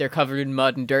together, they're covered in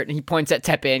mud and dirt, and he points at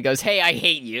Teppei and goes, "Hey, I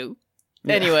hate you."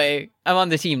 Yeah. Anyway, I'm on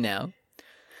the team now.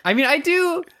 I mean, I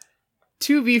do,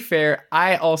 to be fair,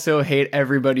 I also hate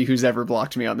everybody who's ever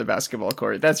blocked me on the basketball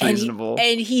court. That's reasonable.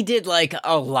 And he did like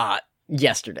a lot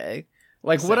yesterday.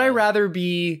 Like, would I rather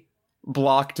be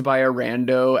blocked by a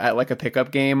rando at like a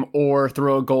pickup game or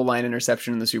throw a goal line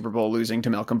interception in the Super Bowl losing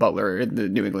to Malcolm Butler and the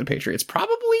New England Patriots?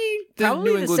 Probably the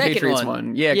New England Patriots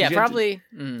one. Yeah, probably.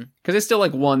 Because they still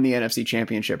like won the NFC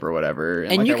Championship or whatever.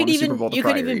 And like, you could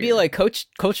even be like, Coach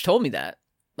told me that.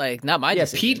 Like, not my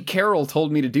decision. Pete Carroll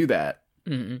told me to do that.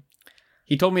 Mm-hmm.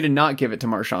 He told me to not give it to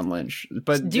Marshawn Lynch.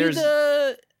 But do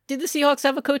the Seahawks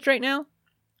have a coach right now?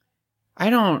 I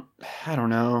don't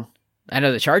know. I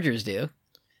know the Chargers do.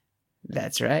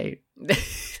 That's right.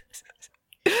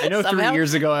 I know 3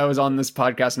 years ago I was on this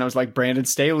podcast and I was like, Brandon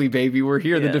Staley, baby, we're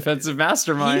here, the defensive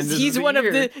mastermind. He's one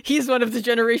of the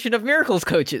generation of miracles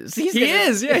coaches. He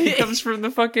comes from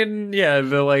the fucking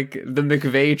the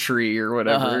McVay tree or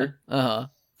whatever.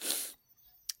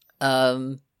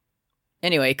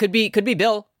 Anyway, could be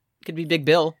Bill. Could be Big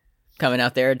Bill coming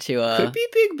out there to could be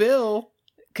Big Bill.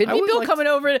 Could be Bill coming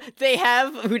over. Who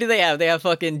do they have? They have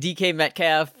fucking DK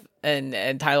Metcalf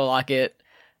and Tyler Lockett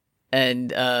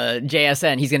and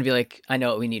JSN. He's gonna be like, I know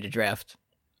what we need to draft.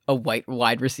 A white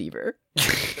wide receiver.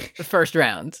 First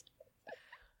round.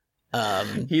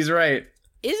 He's right.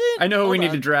 I know we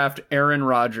need to draft Aaron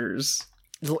Rodgers.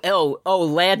 Lad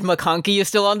McConkey is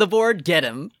still on the board? Get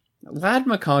him. Lad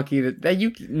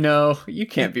McConkey, you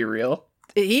can't be real.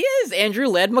 He is Andrew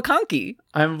Ladd McConkey.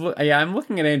 I'm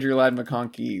looking at Andrew Ladd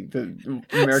McConkey, the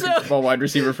American football wide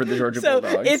receiver for the Georgia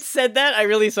Bulldogs. It said that. I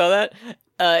really saw that.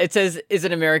 It says, is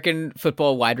an American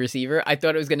football wide receiver. I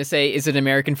thought it was going to say, is an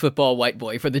American football white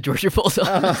boy for the Georgia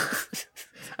Bulldogs.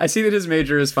 I see that his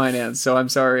major is finance, so I'm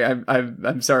sorry.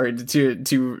 I'm sorry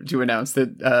to announce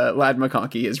that Ladd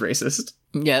McConkey is racist.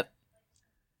 Yep.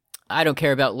 I don't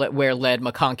care about where Ladd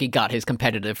McConkey got his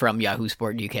competitive from Yahoo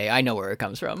Sport UK. I know where it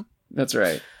comes from. That's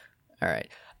right. All right.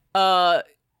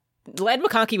 Ladd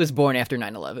McConkey was born after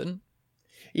 9/11.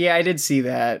 Yeah, I did see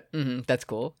that. Mm-hmm, that's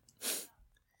cool.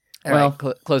 All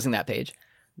right, closing that page.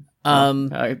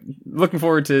 Looking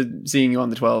forward to seeing you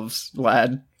on the 12s,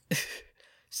 lad.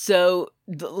 So,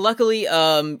 luckily,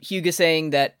 Hyuga saying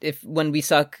that when we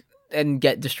suck and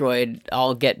get destroyed,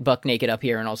 I'll get buck naked up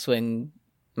here and I'll swing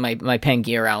my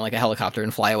pengi around like a helicopter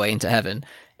and fly away into heaven.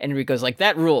 And Rico's like,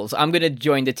 that rules. I'm going to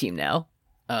join the team now.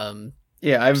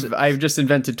 I've just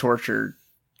invented torture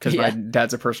because my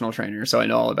dad's a personal trainer, so I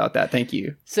know all about that. Thank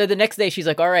you. So the next day she's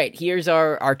like, all right, here's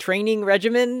our training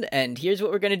regimen and here's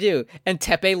what we're going to do. And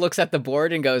Teppei looks at the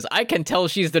board and goes, I can tell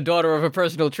she's the daughter of a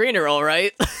personal trainer, all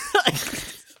right.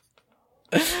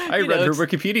 I read her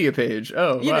Wikipedia page.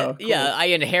 Oh, wow. Cool. Yeah, I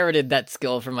inherited that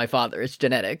skill from my father. It's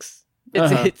genetics.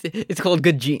 It's called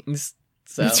good genes.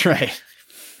 So. That's right.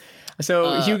 So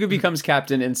Hyuga becomes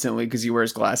captain instantly because he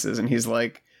wears glasses, and he's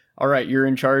like, all right, you're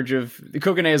in charge of...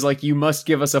 Kogane is like, you must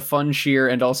give us a fun shear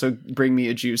and also bring me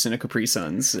a juice and a Capri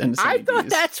Suns. And I thought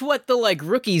that's what the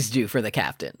rookies do for the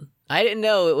captain. I didn't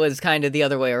know it was kind of the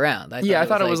other way around. I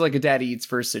thought it was like a daddy eats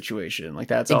first situation. Like,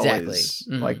 that's exactly. Always...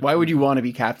 Mm-hmm. Like, why would you want to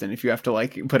be captain if you have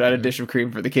to, put out a dish of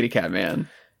cream for the kitty cat man?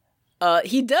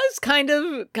 He does kind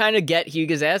of get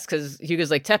Hyuga's ass, because Hyuga's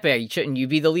like, Teppei, shouldn't you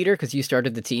be the leader because you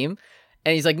started the team?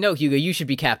 And he's like, no, Hyuga, you should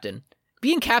be captain.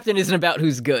 Being captain isn't about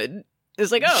who's good.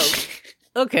 It's like, oh,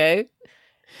 okay.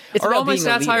 Are all my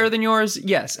stats higher than yours?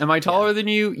 Yes. Am I taller than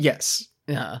you? Yes.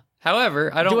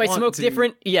 However, I don't want to... Do I smoke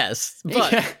different? Yes.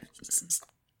 But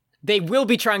they will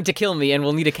be trying to kill me and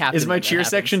we'll need a captain. Is my cheer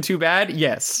section too bad?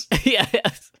 Yes.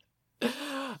 Yes.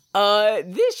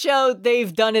 This show,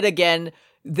 they've done it again.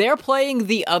 They're playing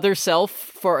the other self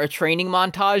for a training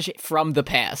montage from the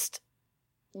past.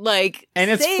 And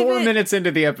it's 4 minutes into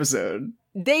the episode.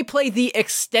 They play the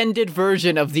extended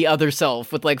version of the other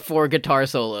self with 4 guitar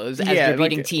solos as they're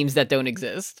beating teams that don't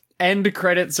exist. End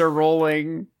credits are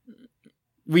rolling.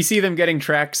 we see them getting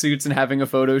tracksuits and having a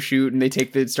photo shoot, and they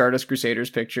take the Stardust Crusaders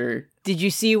picture. Did you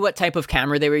see what type of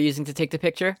camera they were using to take the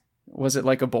picture? Was it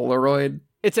like a Polaroid?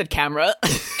 It said camera.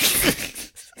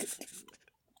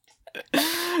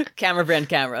 Camera brand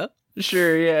camera.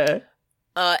 Sure, yeah.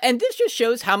 And this just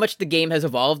shows how much the game has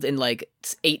evolved in, like,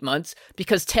 8 months,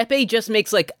 because Teppei just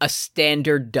makes, like, a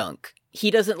standard dunk. He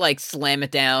doesn't, like, slam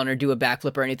it down or do a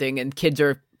backflip or anything, and kids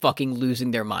are fucking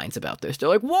losing their minds about this. They're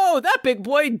like, whoa, that big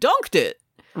boy dunked it!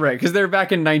 Right, because they're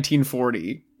back in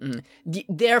 1940.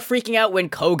 They're freaking out when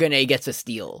Kogane gets a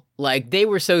steal. Like, they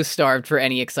were so starved for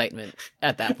any excitement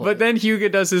at that point. But then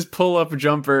Hyuga does his pull-up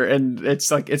jumper, and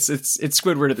it's like, it's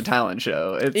Squidward at the talent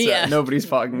show. It's nobody's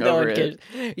fucking over it.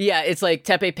 Yeah, it's like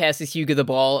Teppei passes Hyuga the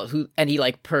ball, and he,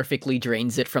 like, perfectly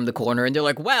drains it from the corner, and they're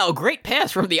like, wow, great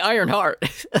pass from the Iron Heart.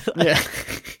 Yeah.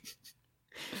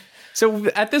 So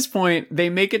at this point, they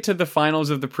make it to the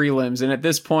finals of the prelims, and at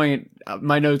this point,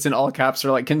 my notes in all caps are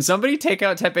like, can somebody take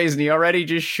out Teppei's knee already?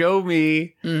 Just show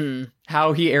me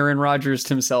how he Aaron Rodgers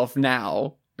himself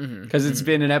now. Because it's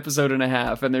been an episode and a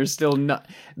half, and there's still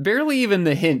barely even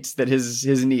the hint that his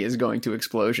knee is going to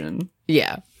explosion.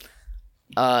 Yeah.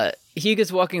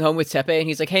 Hyuga's walking home with Teppei, and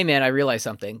he's like, hey man, I realized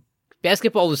something.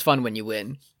 Basketball is fun when you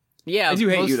win. Yeah. I do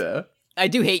hate you, though. I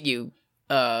do hate you.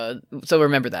 So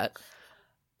remember that.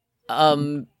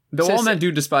 Though all men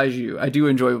do despise you, I do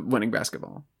enjoy winning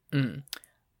basketball.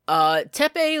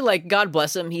 Teppei, like, God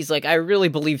bless him, he's like, I really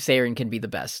believe Seirin can be the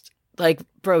best. Like,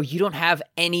 bro, you don't have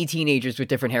any teenagers with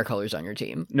different hair colors on your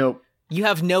team. Nope. You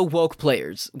have no woke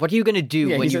players. What are you gonna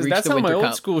do when you reach that's the Winter Cup? That's how my Cup?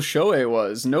 old school Shohei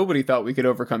was. Nobody thought we could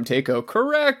overcome Teiko.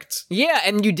 Correct. Yeah,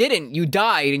 and you didn't. You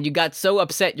died, and you got so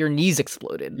upset your knees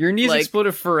exploded. Your knees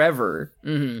exploded forever.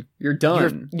 You're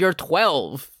done. You're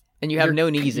 12, and you have no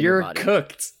knees in your body. You're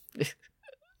cooked.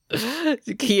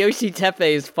 Kiyoshi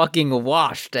Teppei is fucking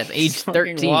washed at age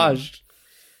 13. Washed.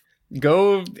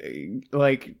 Go,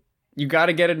 like, you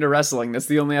gotta get into wrestling. That's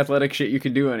the only athletic shit you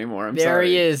can do anymore. I'm there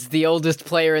sorry. He is, the oldest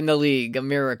player in the league. A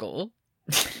miracle.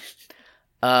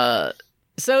 So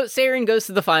Seirin goes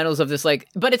to the finals of this, like,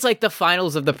 but it's like the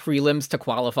finals of the prelims to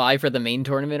qualify for the main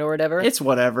tournament or whatever. It's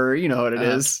whatever. You know what it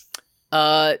is.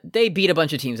 They beat a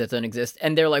bunch of teams that don't exist,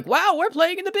 and they're like, wow, we're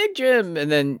playing in the big gym.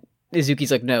 And then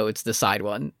Izuki's like, no, it's the side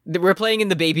one. We're playing in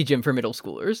the baby gym for middle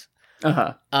schoolers.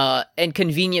 And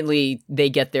conveniently, they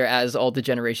get there as all the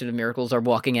Generation of Miracles are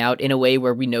walking out in a way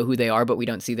where we know who they are, but we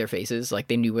don't see their faces. Like,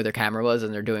 they knew where their camera was,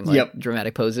 and they're doing, like,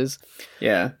 dramatic poses.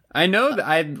 Yeah. I know that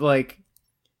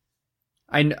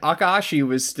Akashi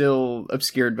was still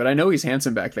obscured, but I know he's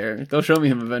handsome back there. They'll show me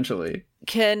him eventually.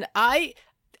 Can I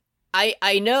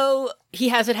know he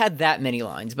hasn't had that many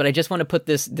lines, but I just want to put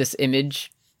this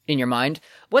image in your mind.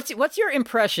 What's your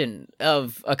impression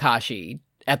of Akashi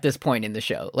at this point in the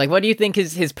show? Like, what do you think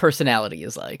his personality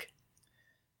is like?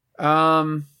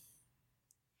 I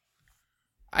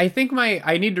think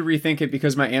I need to rethink it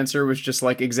because my answer was just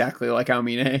like exactly like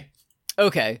Aomine.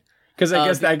 Okay.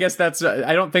 Because I guess that's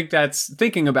I don't think that's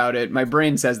thinking about it. My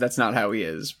brain says that's not how he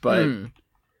is, but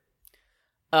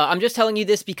I'm just telling you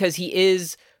this because he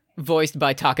is voiced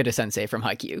by Takeda Sensei from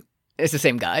Haikyuu. It's the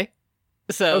same guy.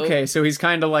 So okay, so he's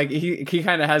kind of like he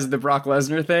kind of has the Brock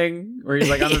Lesnar thing where he's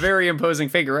like, I'm a very imposing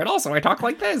figure, and also I talk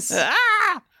like this.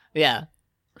 Yeah,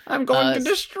 I'm going to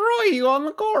destroy you on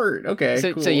the court. Okay,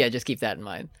 cool. So yeah, just keep that in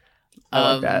mind.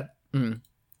 I like that.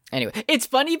 Anyway, it's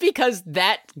funny because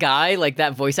that guy, like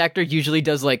that voice actor, usually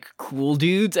does like cool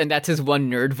dudes, and that's his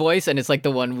one nerd voice, and it's like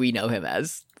the one we know him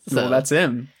as. So well, that's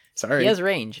him. Sorry, he has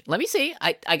range. Let me see.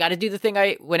 I got to do the thing.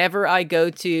 Whenever I go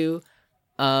to,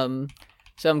 so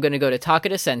I'm gonna go to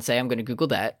Takeda Sensei. I'm gonna Google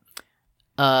that.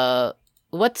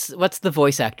 What's the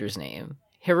voice actor's name?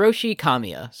 Hiroshi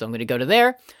Kamiya. So I'm gonna go to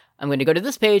there. I'm gonna go to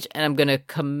this page, and I'm gonna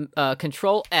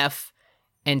Control F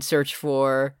and search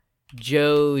for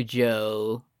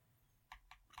JoJo.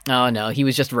 Oh no, he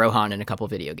was just Rohan in a couple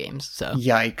video games. So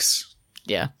yikes.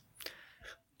 Yeah.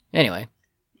 Anyway,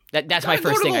 that's my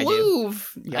first thing I do.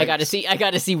 Yikes. I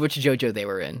gotta see which JoJo they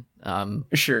were in.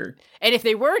 Sure. And if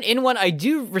they weren't in one, I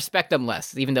do respect them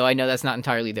less, even though I know that's not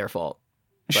entirely their fault.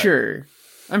 But sure.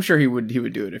 I'm sure he would do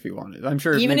it if he wanted. I'm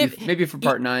sure maybe for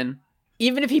part 9.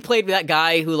 Even if he played that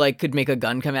guy who like could make a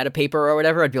gun come out of paper or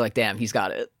whatever, I'd be like, damn, he's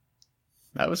got it.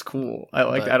 That was cool.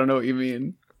 I don't know what you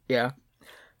mean. Yeah.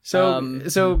 So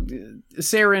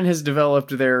Seirin has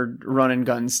developed their run and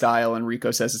gun style, and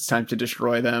Rico says it's time to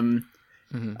destroy them.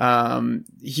 Teppei's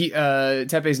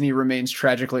knee remains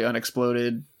tragically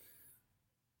unexploded.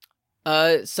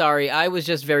 Sorry, I was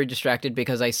just very distracted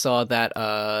because I saw that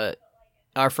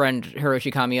our friend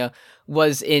Hiroshi Kamiya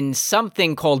was in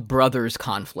something called Brothers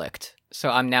Conflict. So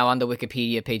I'm now on the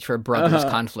Wikipedia page for Brothers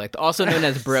Conflict, also known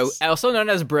as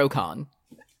BroCon.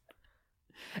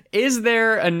 Is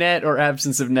there a net or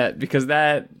absence of net? Because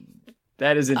that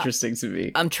is interesting to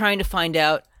me. I'm trying to find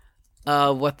out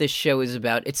what this show is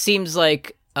about. It seems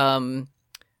like, oh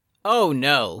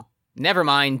no, never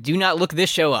mind. Do not look this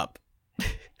show up.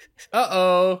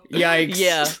 Uh-oh. Yikes.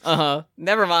 Yeah,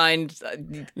 never mind.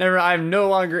 I'm no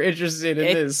longer interested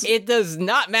in this. It does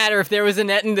not matter if there was a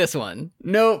net in this one.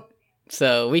 Nope.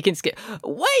 So we can skip.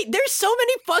 Wait, there's so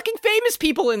many fucking famous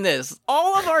people in this.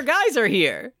 All of our guys are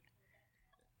here.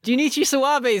 Junichi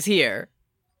Suabe's here.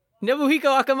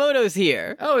 Nobuhiko Akamoto's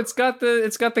here. Oh, it's got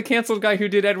the canceled guy who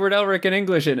did Edward Elric in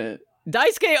English in it.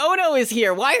 Daisuke Ono is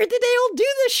here. Why did they all do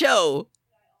this show?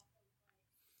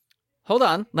 Hold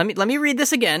on. Let me read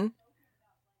this again.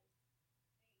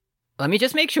 Let me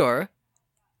just make sure.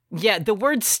 Yeah, the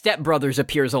word stepbrothers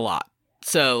appears a lot.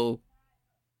 So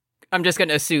I'm just going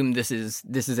to assume this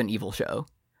is an evil show.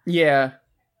 Yeah.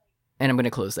 And I'm going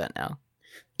to close that now.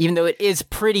 Even though it is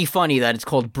pretty funny that it's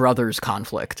called Brothers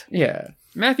Conflict. Yeah.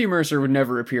 Matthew Mercer would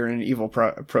never appear in an evil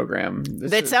program.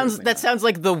 That sounds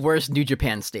like the worst New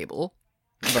Japan stable.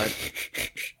 But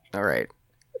all right.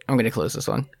 I'm going to close this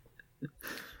one.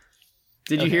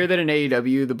 Did you hear that in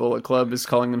AEW the Bullet Club is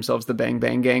calling themselves the Bang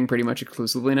Bang Gang pretty much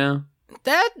exclusively now?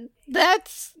 That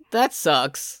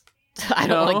sucks. I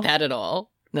don't like that at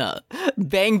all. No.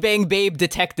 Bang Bang Babe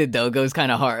Detected, though, goes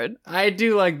kind of hard. I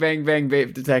do like Bang Bang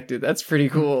Babe Detected. That's pretty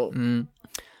cool. Mm-hmm.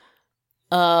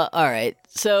 All right.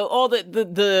 So all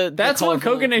the That's what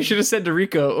Kogane should have said to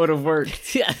Rico. It would have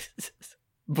worked. Yeah.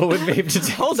 Bullet Babe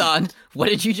Detected. Hold on. What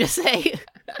did you just say?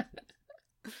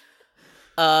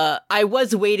 I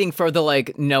was waiting for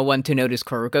the, no one to notice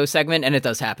Kuruko segment, and it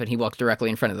does happen. He walks directly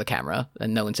in front of the camera,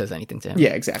 and no one says anything to him.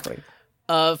 Yeah, exactly.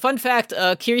 Fun fact,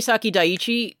 Kirisaki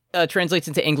Daiichi translates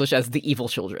into English as the evil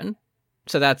children.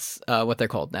 So that's what they're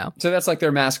called now. So that's like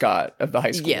their mascot of the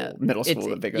high school, middle school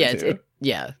that they go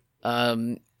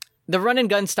to. The run and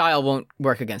gun style won't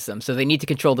work against them, so they need to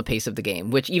control the pace of the game,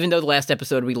 which even though the last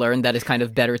episode we learned that it's kind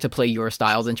of better to play your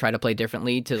style than try to play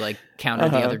differently to counter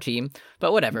the other team.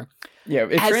 But whatever. Yeah,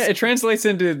 it translates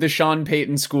into the Sean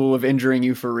Payton school of injuring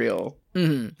you for real.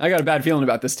 Mm-hmm. I got a bad feeling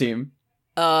about this team.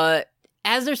 As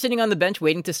they're sitting on the bench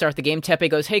waiting to start the game, Teppei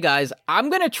goes, "Hey guys, I'm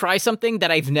going to try something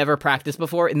that I've never practiced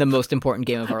before in the most important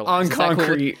game of our lives." On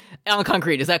concrete. On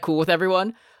concrete. Is that cool with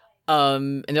everyone?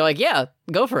 And they're like, "Yeah,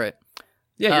 go for it."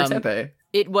 Yeah, you're Teppei.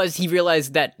 It was, he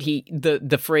realized that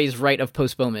the phrase "right of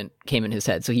postponement" came in his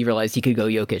head, so he realized he could go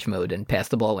Jokic mode and pass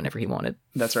the ball whenever he wanted.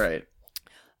 That's right.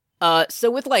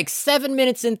 So with 7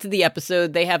 minutes into the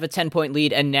episode, they have a 10-point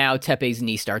lead, and now Teppei's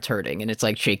knee starts hurting, and it's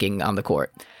shaking on the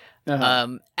court.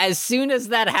 As soon as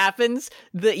that happens,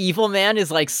 the evil man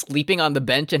is sleeping on the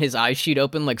bench, and his eyes shoot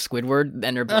open like Squidward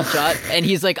and her bloodshot, and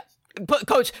he's like,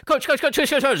 Coach,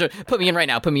 put me in right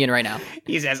now.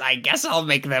 He says, "I guess I'll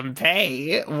make them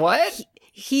pay." What?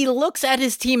 He looks at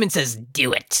his team and says,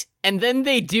 "Do it," and then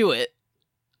they do it.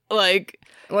 They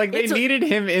needed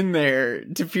him in there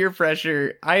to peer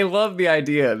pressure. I love the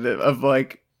idea of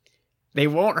they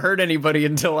won't hurt anybody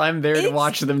until I'm there to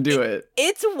watch them do it.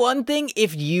 It's one thing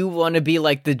if you want to be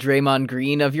like the Draymond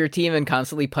Green of your team and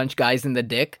constantly punch guys in the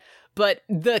dick, but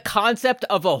the concept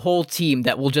of a whole team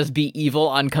that will just be evil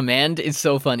on command is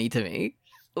so funny to me.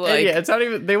 It's not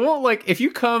even, they won't if you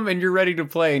come and you're ready to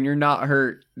play and you're not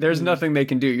hurt, there's nothing they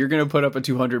can do. You're going to put up a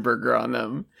 200 burger on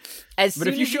them. But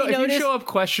if you show up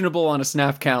questionable on a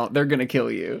snap count, they're going to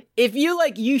kill you. If you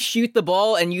you shoot the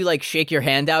ball and you shake your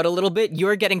hand out a little bit,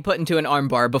 you're getting put into an arm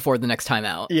bar before the next time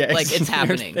out. Yeah, it's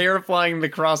happening. They're applying the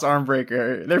cross arm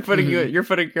breaker. They're putting you're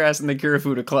putting your ass in the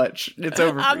Kirifuda clutch. It's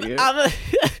over for you.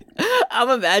 I'm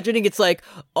imagining it's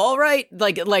all right,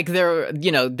 they're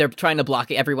they're trying to block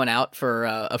everyone out for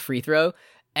a free throw,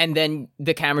 and then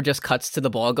the camera just cuts to the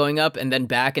ball going up and then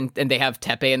back, and they have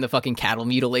Teppei in the fucking cattle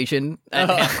mutilation at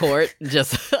half court.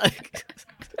 Just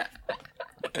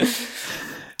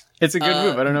it's a good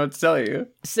move. I don't know what to tell you.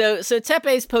 So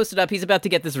Teppei's posted up. He's about to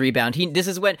get this rebound. This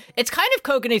is when it's kind of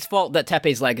Kogane's fault that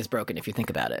Teppei's leg is broken, if you think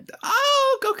about it.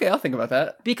 Oh, okay, I'll think about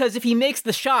that. Because if he makes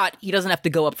the shot, he doesn't have to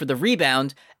go up for the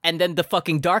rebound, and then the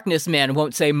fucking Darkness Man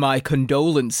won't say "my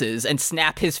condolences" and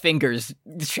snap his fingers,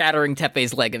 shattering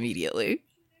Teppei's leg immediately.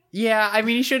 Yeah, I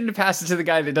mean, he shouldn't have passed it to the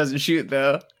guy that doesn't shoot,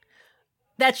 though.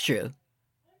 That's true.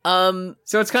 So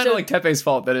it's kind of Teppei's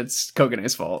fault that it's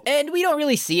Kogane's fault. And we don't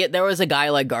really see it. There was a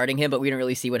guy guarding him, but we don't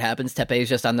really see what happens. Teppei's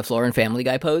just on the floor in Family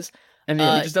Guy pose. And he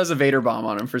just does a Vader bomb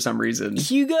on him for some reason.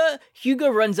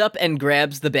 Hyuga runs up and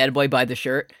grabs the bad boy by the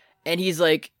shirt, and he's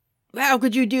like, how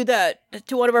could you do that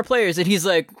to one of our players? And he's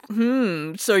like,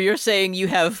 so you're saying you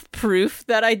have proof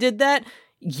that I did that?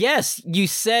 Yes, you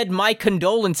said my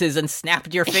condolences and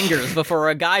snapped your fingers before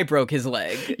a guy broke his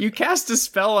leg. You cast a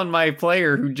spell on my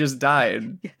player who just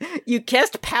died. You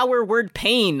cast power word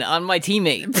pain on my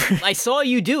teammate. I saw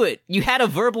you do it. You had a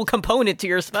verbal component to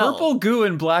your spell. Purple goo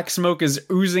and black smoke is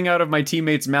oozing out of my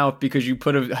teammate's mouth because you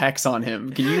put a hex on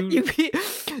him. Can you...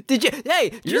 Did you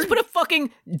just put a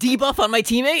fucking debuff on my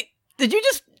teammate? Did you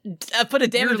just put a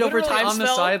damage you're over time on spell?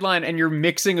 The sideline and you're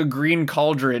mixing a green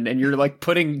cauldron and you're like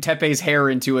putting Tepe's hair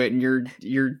into it and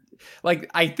you're like,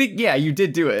 I think, yeah, you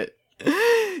did do it.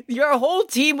 Your whole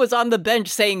team was on the bench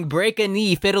saying break a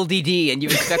knee, fiddle-dee-dee, and you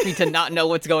expect me to not know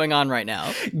what's going on right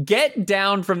now. Get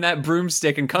down from that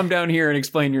broomstick and come down here and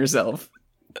explain yourself.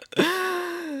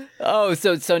 Oh,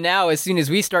 so now as soon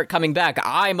as we start coming back,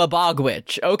 I'm a bog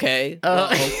witch. Okay.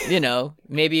 Well,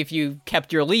 maybe if you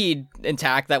kept your lead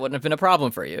intact, that wouldn't have been a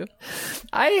problem for you.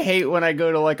 I hate when I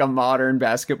go to like a modern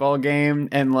basketball game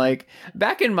and like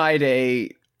back in my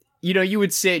day, you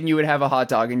would sit and you would have a hot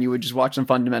dog and you would just watch some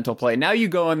fundamental play. Now you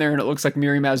go in there and it looks like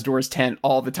Miri Mazdor's tent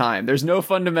all the time. There's no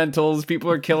fundamentals. People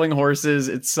are killing horses.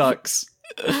 It sucks.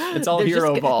 It's all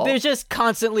hero ball. There's just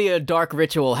constantly a dark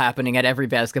ritual happening at every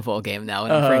basketball game now,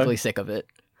 and I'm frankly sick of it.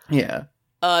 Yeah.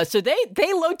 So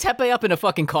they load Tepe up in a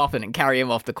fucking coffin and carry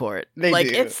him off the court. Do.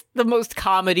 It's the most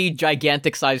comedy,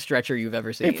 gigantic size stretcher you've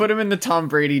ever seen. They put him in the Tom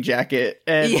Brady jacket,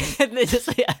 and they just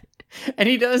and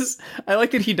he does. I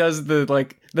like that he does the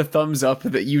thumbs up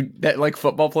that like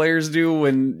football players do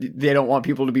when they don't want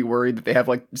people to be worried that they have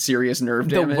like serious nerve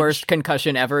damage. The worst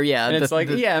concussion ever. Yeah, and it's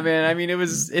yeah, man. I mean, it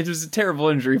was a terrible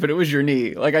injury, but it was your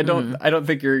knee. Like I don't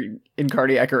think you're in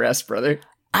cardiac arrest, brother.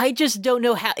 I just don't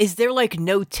know how. Is there like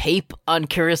no tape on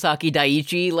Kurosaki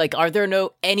Daiichi? Like, are there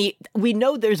we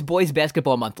know there's Boys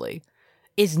Basketball Monthly.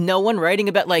 Is no one writing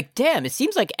about like, damn, it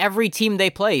seems like every team they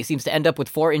play seems to end up with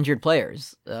 4 injured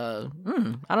players. I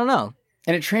don't know.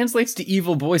 And it translates to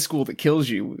evil boy school that kills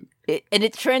you.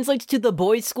 It translates to the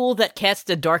boys' school that casts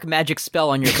a dark magic spell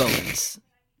on your bones.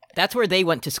 That's where they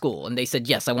went to school, and they said,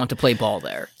 yes, I want to play ball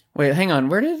there. Wait, hang on.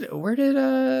 Where did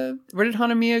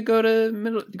Hanamiya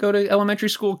go to elementary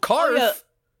school? Karth.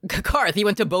 Karth. He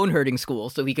went to bone herding school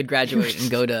so he could graduate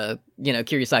and go to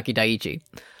Kurosaki Daiichi.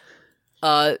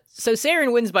 So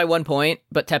Seirin wins by 1 point,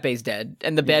 but Tepe's dead,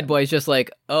 and the bad boy's just like,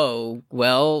 oh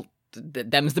well,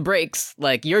 them's the breaks.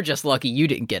 Like you're just lucky you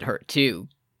didn't get hurt too.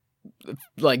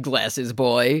 Like glasses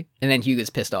boy, and then Hyuga's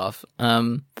pissed off.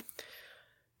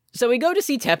 So we go to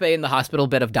see Tepe in the hospital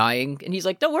bed of dying, and he's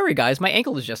like, don't worry guys, my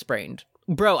ankle is just sprained.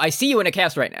 Bro, I see you in a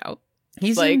cast right now.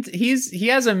 He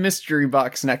has a mystery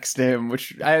box next to him,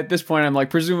 which at this point I'm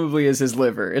like, presumably is his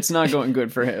liver. It's not going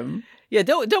good for him. Yeah,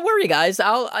 don't worry, guys.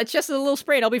 It's just a little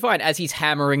sprain. I'll be fine. As he's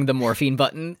hammering the morphine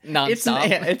button nonstop.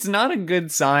 It's not a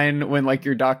good sign when like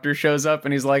your doctor shows up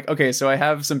and he's like, okay, so I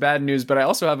have some bad news, but I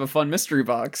also have a fun mystery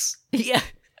box. Yeah.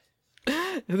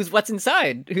 What's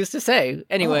inside? Who's to say?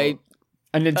 Anyway.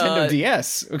 A Nintendo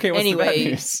DS. Okay, what's the bad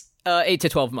news? 8 to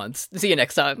 12 months. See you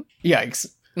next time. Yikes.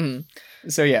 Mm-hmm.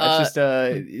 So yeah, it's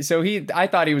just I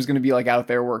thought he was going to be like out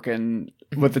there working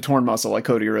with the torn muscle like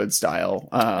Cody Rhodes style.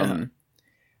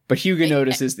 But Hyuga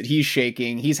notices that he's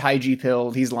shaking. He's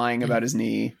high-G-pilled. He's lying about his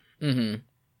knee. Mm-hmm.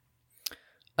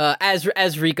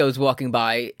 As Rico's walking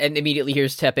by and immediately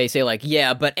hears Tepe say like,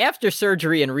 yeah, but after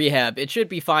surgery and rehab, it should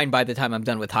be fine by the time I'm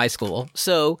done with high school.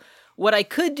 So what I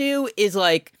could do is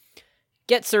like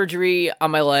get surgery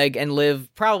on my leg and live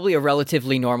probably a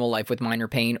relatively normal life with minor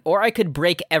pain, or I could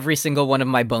break every single one of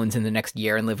my bones in the next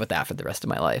year and live with that for the rest of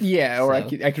my life. Yeah, or I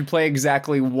could play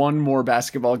exactly one more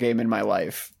basketball game in my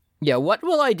life. Yeah, what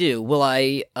will I do? Will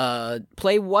I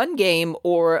play one game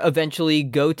or eventually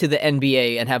go to the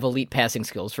NBA and have elite passing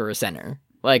skills for a center?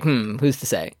 Like, who's to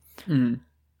say?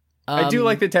 I do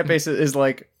like that Tepe is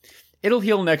like, it'll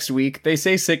heal next week. They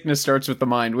say sickness starts with the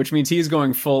mind, which means he's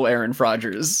going full Aaron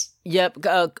Rodgers. Yep,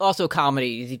 also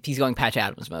comedy. He's going Patch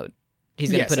Adams mode.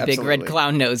 He's going to put a big red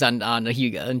clown nose on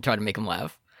Hyuga and try to make him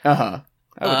laugh.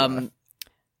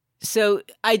 So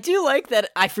I do like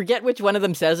that. I forget which one of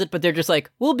them says it, but they're just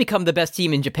like, we'll become the best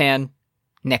team in Japan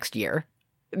next year.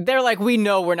 They're like, we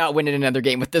know we're not winning another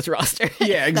game with this roster.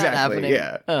 Yeah, exactly.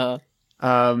 Yeah.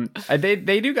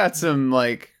 They do got some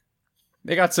like,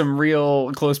 they got some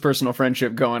real close personal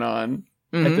friendship going on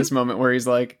at this moment where he's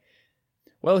like,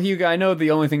 well, Hyuga, I know the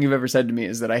only thing you've ever said to me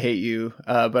is that I hate you,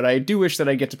 but I do wish that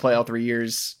I get to play all 3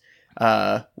 years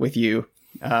with you.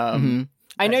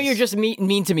 I know you're just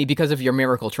mean to me because of your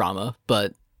miracle trauma,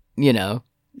 but, you know.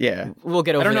 Yeah. We'll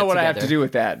get over it. I don't know what together. I have to do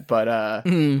with that, but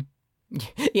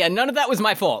Yeah, none of that was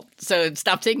my fault. So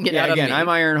stop taking it out Yeah, again, on me. I'm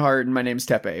Ironheart and my name's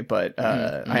Tepe, but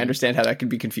I understand how that can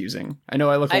be confusing. I know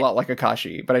I look a lot like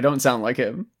Akashi, but I don't sound like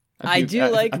him. I do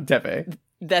like I'm Tepe.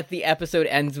 that the episode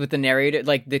ends with the narrator,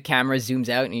 like the camera zooms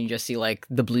out and you just see like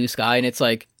the blue sky and it's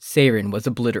like Seirin was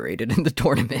obliterated in the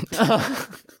tournament.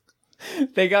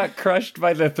 They got crushed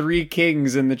by the 3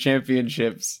 kings in the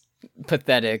championships.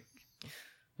 Pathetic.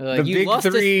 The big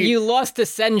three- You lost to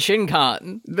Sen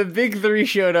Shinkan. The big 3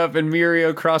 showed up and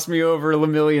Mirio crossed me over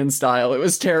Lemillion style. It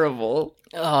was terrible.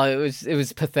 Oh, it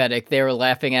was pathetic. They were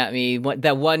laughing at me.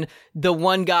 The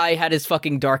one guy had his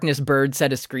fucking darkness bird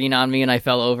set a screen on me, and I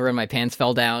fell over, and my pants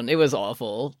fell down. It was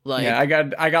awful. Like, Yeah,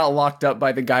 I got locked up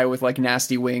by the guy with like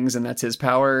nasty wings, and that's his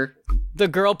power. the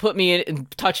girl put me in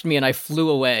and touched me, and I flew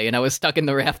away, and I was stuck in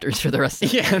the rafters for the rest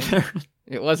of the Yeah,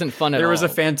 It wasn't fun at all. there was a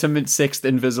Phantom 6th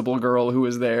invisible girl who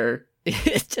was there.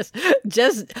 It's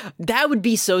just that would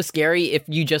be so scary if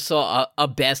you just saw a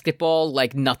basketball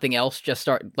like nothing else just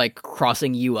start like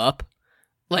crossing you up.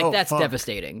 Like Oh, that's fuck.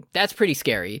 devastating. That's pretty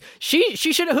scary. She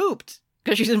should have hooped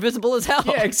because she's invisible as hell.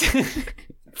 Yeah,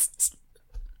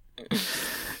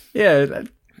 yeah,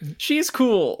 she's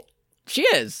cool. She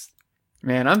is.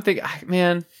 Man, I'm thinking,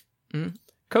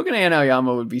 Kogane and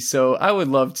Aoyama would be so. I would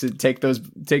love to take those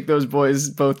boys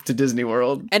both to Disney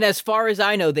World. And as far as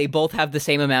I know, they both have the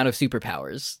same amount of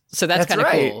superpowers. So that's That's kind of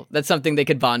right. cool. That's something they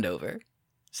could bond over.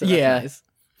 So that's Yeah.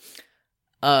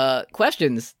 nice.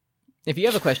 Questions. If you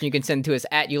have a question, you can send to us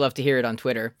at You Love to Hear It on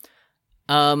Twitter.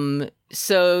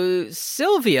 So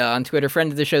Sylvia on Twitter,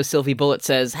 friend of the show, Sylvie Bullet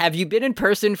says, have you been in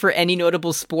person for any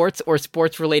notable sports or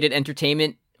sports-related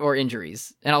entertainment or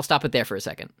injuries? And I'll stop it there for a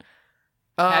second.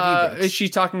 Have you, Brooks? Is she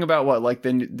talking about what, like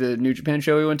the New Japan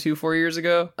show we went to 4 years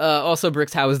ago? Also,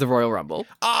 Brooks, how was the Royal Rumble?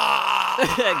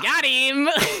 Ah, Got him!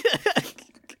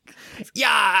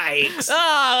 yikes!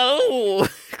 Oh!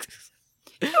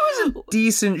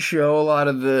 Decent show. A lot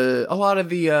of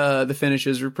the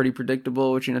finishes were pretty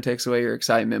predictable, which takes away your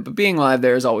excitement. But being live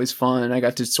there is always fun. I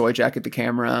got to soy jacket the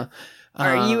camera.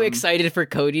 Are you excited for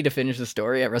Cody to finish the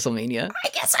story at WrestleMania? I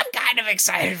guess I'm kind of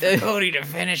excited for Cody to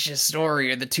finish his story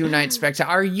or the 2-night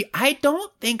spectacle. I just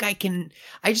don't think I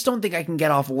can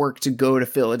get off work to go to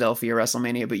Philadelphia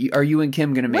WrestleMania. But are you and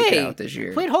Kim going to make it out this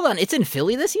year? Wait, hold on. It's in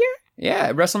Philly this year?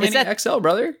 Yeah, WrestleMania XL,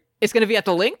 brother. It's going to be at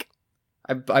the Link?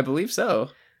 I believe so.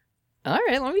 All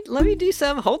right, let me do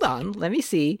some. Hold on. Let me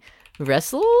see.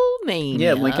 WrestleMania.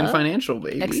 Yeah, Lincoln Financial,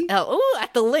 baby. XL. Oh,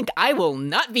 at the Link. I will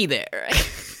not be there.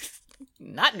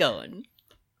 Not going.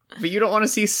 But you don't want to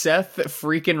see Seth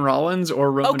freaking Rollins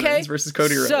or Roman Reigns versus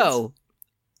Cody Rhodes. So,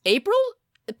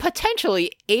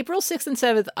 potentially, April 6th and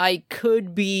 7th, I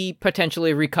could be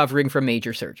potentially recovering from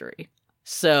major surgery.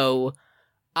 So,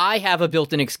 I have a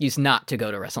built-in excuse not to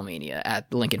go to WrestleMania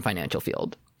at the Lincoln Financial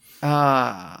Field.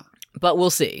 But we'll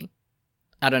see.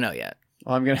 I don't know yet.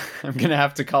 Well, I'm gonna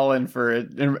have to call in for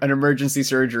an emergency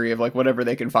surgery of like whatever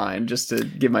they can find just to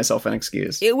give myself an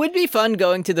excuse. It would be fun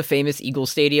going to the famous Eagle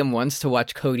Stadium once to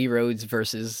watch Cody Rhodes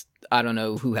versus, I don't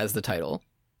know who has the title.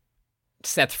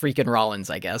 Seth freaking Rollins,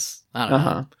 I guess. I don't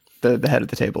know. The head of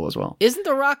the table as well. Isn't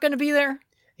The Rock going to be there?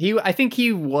 I think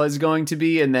he was going to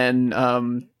be, and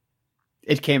then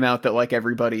it came out that like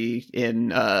everybody in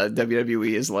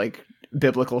WWE is like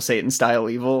biblical Satan style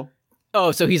evil.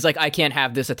 Oh, so he's like, I can't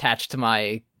have this attached to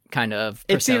my kind of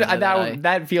persona.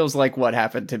 That feels like what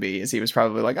happened to me. Is he was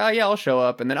probably like, oh yeah, I'll show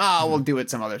up, and then we'll do it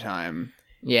some other time.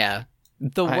 Yeah.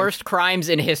 The worst crimes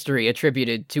in history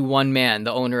attributed to one man,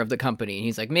 the owner of the company. And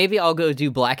he's like, maybe I'll go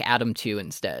do Black Adam 2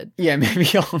 instead. Yeah, maybe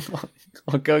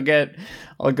I'll go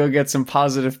get some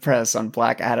positive press on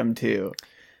Black Adam 2.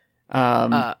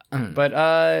 But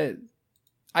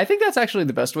I think that's actually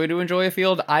the best way to enjoy a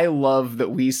field. I love that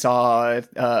we saw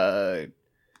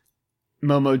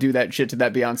Momo do that shit to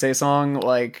that Beyonce song,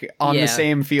 like on the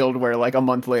same field where like a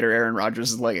month later Aaron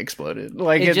Rodgers' leg exploded.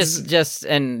 Like it's just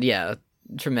and yeah,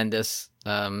 tremendous.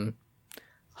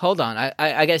 Hold on,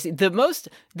 I guess the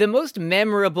most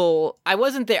memorable. I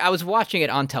wasn't there. I was watching it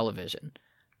on television,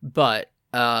 but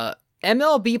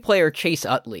MLB player Chase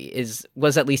Utley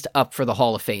was at least up for the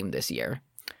Hall of Fame this year.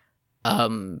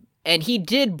 And he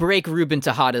did break Ruben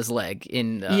Tejada's leg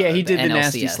in he did the NLCS.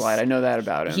 nasty slide. I know that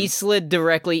about him. He slid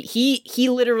directly. He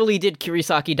literally did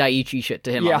Kirisaki Daiichi shit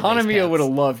to him. Yeah, on the base Hanamiya paths. would have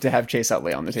loved to have Chase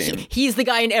Utley on the team. He's the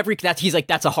guy in every. He's like,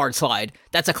 that's a hard slide.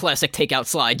 That's a classic takeout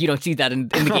slide. You don't see that in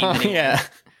the game anymore. Yeah,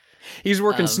 he's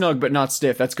working snug but not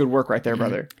stiff. That's good work right there,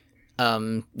 brother.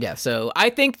 Yeah. So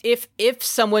I think if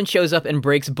someone shows up and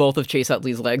breaks both of Chase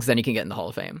Utley's legs, then he can get in the Hall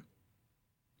of Fame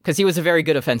because he was a very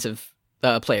good offensive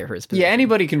player for his position. Yeah,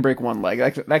 anybody can break one leg.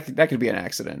 That could be an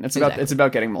accident. It's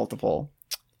about getting multiple.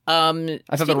 I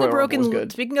thought the Royal Rumble was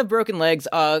good. Speaking of broken legs,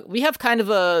 we have kind of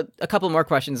a couple more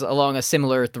questions along a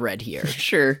similar thread here.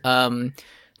 Sure.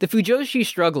 The Fujoshi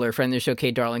Struggler, friend of the show,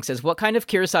 Kate Darling, says, what kind of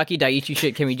Kurosaki Daiichi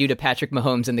shit can we do to Patrick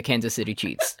Mahomes and the Kansas City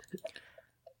Chiefs?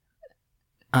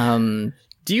 Do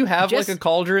you have, like, a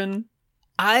cauldron?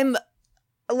 I'm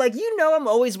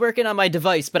always working on my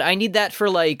device, but I need that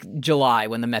for, like, July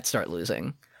when the Mets start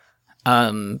losing.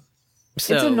 So it's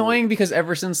annoying because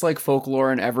ever since, like,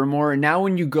 Folklore and Evermore, now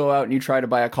when you go out and you try to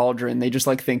buy a cauldron, they just,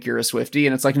 like, think you're a Swiftie,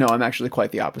 and it's like, no, I'm actually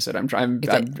quite the opposite.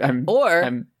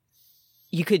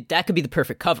 That could be the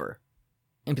perfect cover.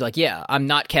 And be like, yeah, I'm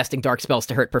not casting dark spells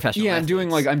to hurt professional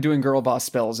athletes. I'm doing girl boss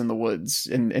spells in the woods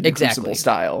in Crucible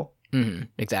style. Mm-hmm,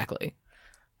 exactly.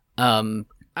 I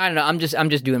don't know. I'm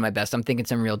just doing my best. I'm thinking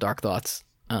some real dark thoughts.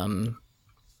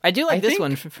 I do like this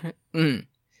one.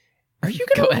 Are you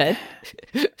gonna go ahead?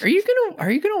 Are you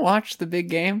gonna watch the big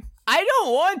game? I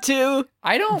don't want to.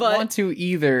 I don't want to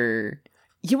either.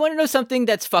 You want to know something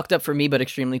that's fucked up for me, but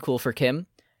extremely cool for Kim?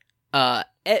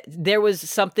 There was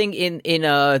something in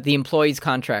the employee's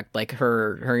contract, like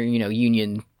her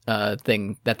union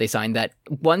thing that they signed, that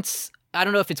once, I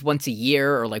don't know if it's once a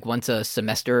year or like once a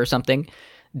semester or something,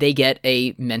 they get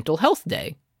a mental health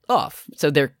day off.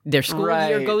 So their school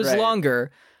year goes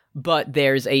longer, but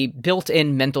there's a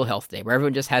built-in mental health day where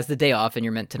everyone just has the day off and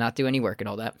you're meant to not do any work and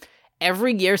all that.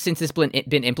 Every year since it's been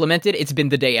implemented, it's been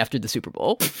the day after the Super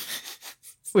Bowl,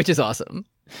 which is awesome.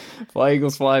 Fly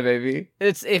Eagles fly, baby.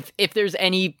 It's if there's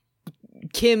any,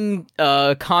 Kim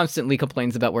constantly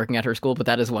complains about working at her school, but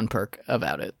that is one perk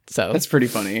about it. So that's pretty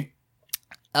funny.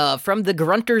 From the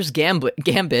Grunter's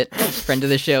Gambit, friend of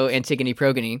the show, Antigone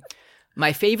Progony,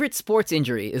 my favorite sports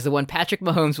injury is the one Patrick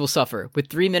Mahomes will suffer with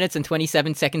 3 minutes and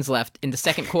 27 seconds left in the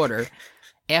second quarter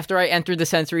after I enter the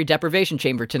sensory deprivation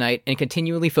chamber tonight and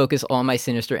continually focus all my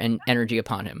sinister energy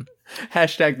upon him.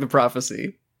 Hashtag the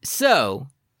prophecy. So,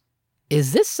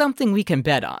 is this something we can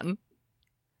bet on?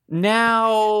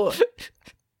 Now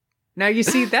you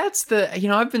see, that's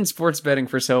I've been sports betting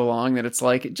for so long that it's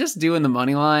like, just doing the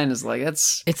money line is like,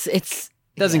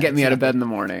 doesn't get me out of bed in the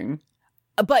morning.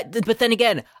 But then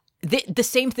again, the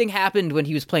same thing happened when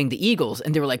he was playing the Eagles,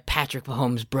 and they were like, Patrick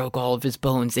Mahomes broke all of his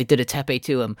bones. They did a tepe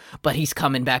to him, but he's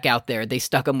coming back out there. They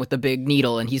stuck him with a big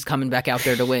needle, and he's coming back out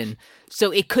there to win.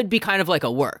 So it could be kind of like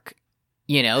a work,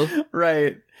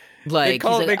 Right. Like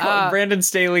Brandon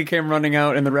Staley came running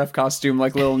out in the ref costume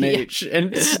like Lil Nate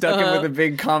and stuck him with a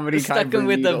big comedy stuck him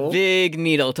with a big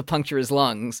needle to puncture his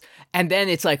lungs. And then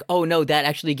it's like, oh no, that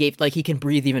actually gave, like, he can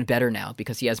breathe even better now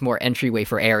because he has more entryway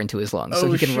for air into his lungs.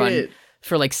 So he can run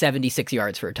for like 76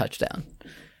 yards for a touchdown.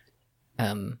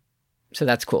 So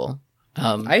that's cool.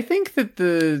 I think that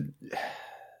the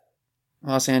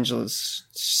Los Angeles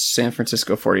San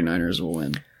Francisco 49ers will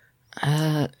win.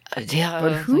 Yeah,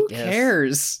 but who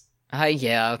cares? I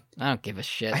don't give a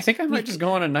shit. I think I might just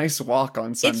go on a nice walk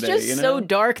on Sunday. It's just so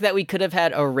dark that we could have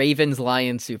had a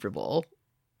Ravens-Lions Super Bowl.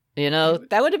 That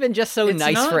would have been just so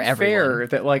nice for everyone. It's not fair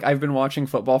that, like, I've been watching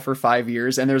football for 5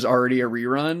 years and there's already a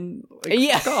rerun. Like,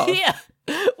 yeah.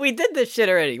 We did this shit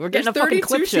already. We're getting a fucking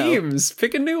clip show. 32 teams.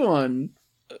 Pick a new one.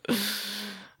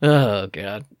 Oh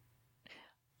god.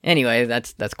 Anyway,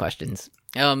 that's questions.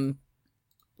 Well,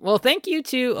 thank you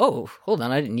to. Oh, hold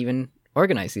on, I didn't even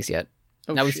organize these yet.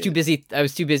 I was too busy. I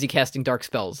was too busy casting dark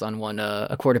spells on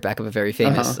a quarterback of a very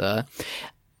famous.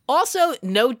 Also,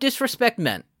 no disrespect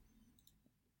meant.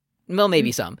 Well,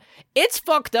 maybe some. It's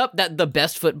fucked up that the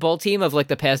best football team of like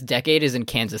the past decade is in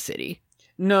Kansas City.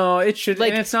 No, it should.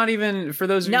 Like, and it's not even for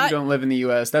those of you who don't live in the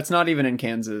U.S. That's not even in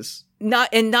Kansas. Not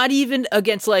even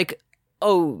against like.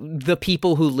 Oh, the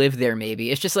people who live there, maybe.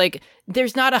 It's just like,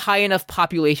 there's not a high enough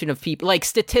population of people. Like,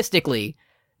 statistically,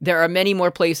 there are many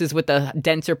more places with a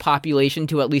denser population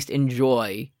to at least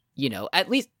enjoy, at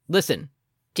least, listen,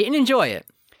 didn't enjoy it.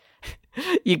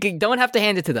 You don't have to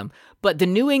hand it to them. But the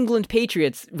New England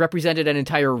Patriots represented an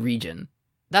entire region.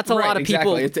 That's a lot of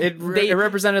people. Exactly. It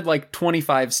represented like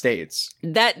 25 states.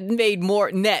 That made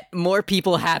more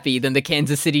people happy than the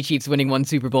Kansas City Chiefs winning one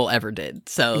Super Bowl ever did.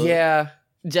 So yeah.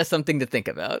 Just something to think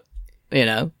about,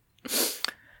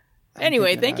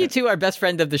 Anyway, thank you to our best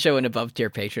friend of the show and above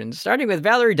tier patrons, starting with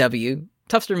Valerie W.,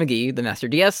 Tufster McGee, the Master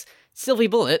DS, Sylvie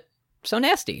Bullet, So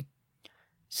Nasty,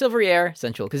 Silvery Air,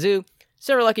 Sensual Kazoo,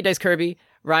 Sarah Lucky Dice Kirby,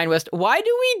 Ryan West. Why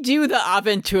do we do the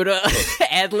Aventura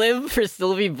ad-lib for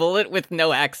Sylvie Bullet with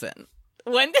no accent?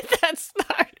 When did that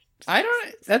start?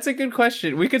 That's a good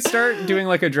question. We could start doing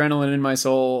like Adrenaline in My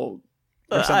Soul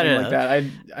or something like that.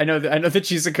 I know that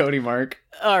she's a Cody mark.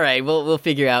 All right, we'll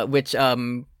figure out which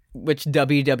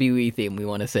WWE theme we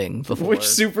want to sing before. Which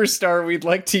superstar we'd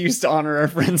like to use to honor our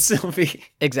friend Sylvie.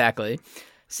 Exactly.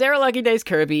 Sarah Lucky Days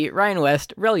Kirby, Ryan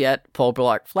West, Reliet, Paul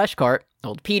Blart, Fleshcart,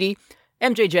 Old Petey,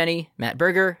 MJ Jenny, Matt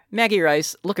Berger, Maggie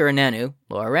Rice, Looker and Nanu,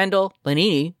 Laura Randall,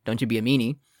 Lanini, Don't You Be a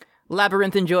Meanie,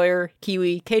 Labyrinth Enjoyer,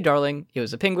 Kiwi, K Darling, It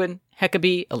Was a Penguin,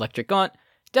 Heckabee, Electric Gaunt,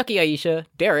 Ducky Aisha,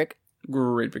 Derek,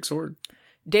 Great big sword.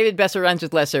 David Besser Rhymes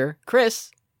with Lesser,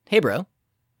 Chris, hey bro,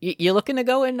 you looking to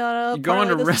go in You going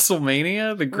to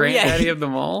WrestleMania, the granddaddy of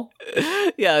them all?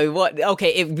 Yeah, what?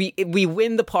 Okay, if we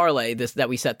win the parlay that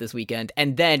we set this weekend,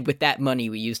 and then with that money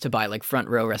we use to buy like front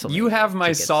row WrestleMania. You have my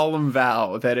tickets. solemn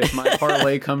vow that if my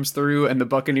parlay comes through and the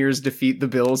Buccaneers defeat the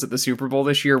Bills at the Super Bowl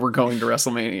this year, we're going to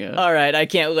WrestleMania. All right, I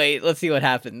can't wait. Let's see what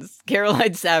happens.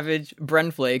 Caroline Savage,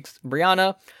 Bren Flakes,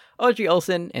 Brianna, Audrey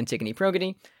Olson, Antigone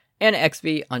Progony, Anna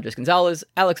XV, Andres Gonzalez,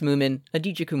 Alex Moomin,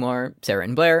 Aditya Kumar, Sarah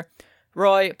and Blair,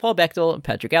 Roy, Paul Bechtel,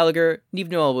 Patrick Gallagher, Neve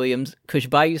Noel Williams, Kush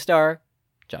Bayou Star,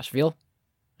 Josh Veal,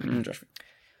 Josh.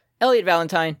 Elliot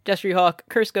Valentine, Destry Hawk,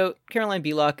 Curse Goat, Caroline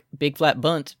Belock, Big Flat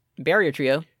Bunt, Barrier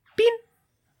Trio, Bean,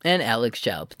 and Alex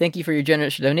Chaup. Thank you for your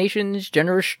generous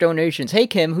donations. Hey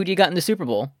Kim, who do you got in the Super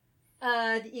Bowl?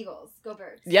 The Eagles. Go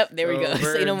Birds. Yep, there we Go go.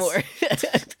 Say no more.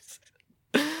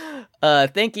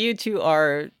 Thank you to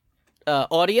our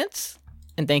audience,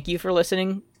 and thank you for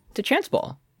listening to Chance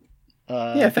Ball.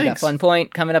 Yeah, For that thanks. fun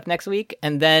point coming up next week.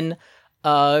 And then,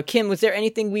 Kim, was there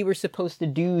anything we were supposed to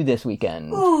do this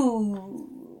weekend?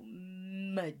 Ooh,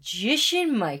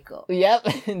 Magician Michael. Yep.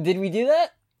 Did we do that?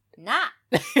 Nah.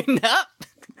 No.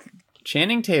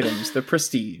 Channing Tatum's The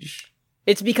Prestige.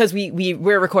 It's because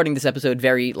we're recording this episode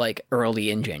very, like,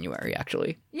 early in January,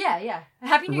 actually. Yeah.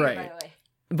 Happy New Year, Right. by the way.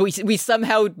 But we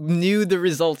somehow knew the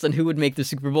results and who would make the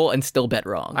Super Bowl and still bet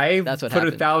wrong. I That's what put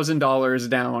happened. $1,000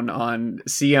 down on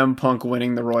CM Punk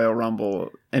winning the Royal Rumble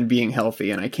and being healthy,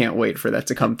 and I can't wait for that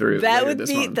to come through. That later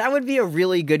this month. would be a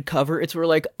really good cover. It's where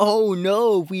like, oh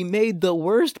no, we made the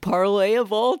worst parlay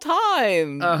of all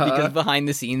time because behind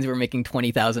the scenes we're making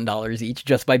 $20,000 each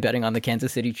just by betting on the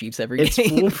Kansas City Chiefs every It's game.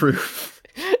 foolproof.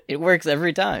 It works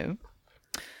every time.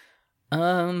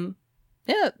 Yeah,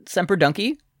 Semper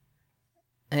Donkey,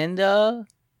 and go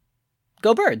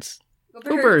Birds.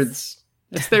 Go Birds.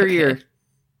 It's their year.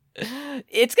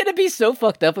 It's gonna be so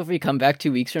fucked up if we come back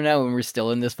 2 weeks from now and we're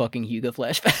still in this fucking Hugo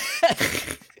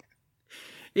flashback.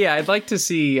 Yeah, I'd like to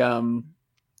see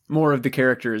more of the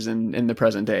characters in the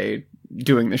present day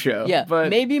doing the show. Yeah, but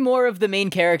maybe more of the main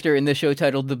character in the show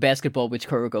titled The Basketball Which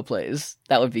Kuroko Plays.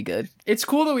 That would be good. it's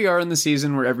cool that we are in the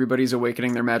season where everybody's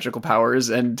awakening their magical powers,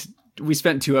 and we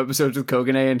spent 2 episodes with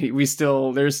Kogane, and he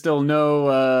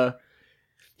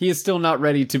is still not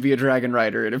ready to be a dragon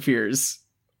rider, it appears.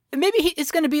 Maybe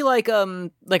it's going to be like a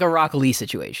Rock Lee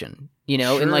situation, you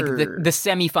know, in like Sure. the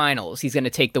semifinals. He's going to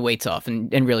take the weights off and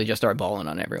really just start balling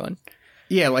on everyone.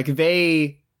 Yeah, like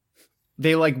they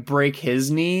like break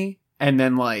his knee and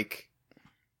then like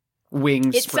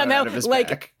wings It sprout somehow out of his like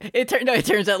back. it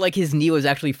turns out like his knee was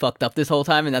actually fucked up this whole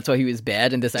time, and that's why he was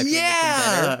bad. And this actually makes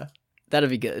him better. That'd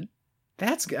be good.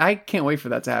 I can't wait for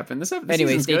that to happen. This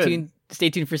Anyway, season's good. stay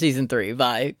tuned for season 3.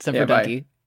 Bye. Semper Yeah, bye. Donkey.